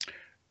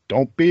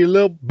 Don't be a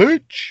little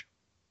bitch.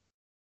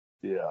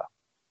 Yeah.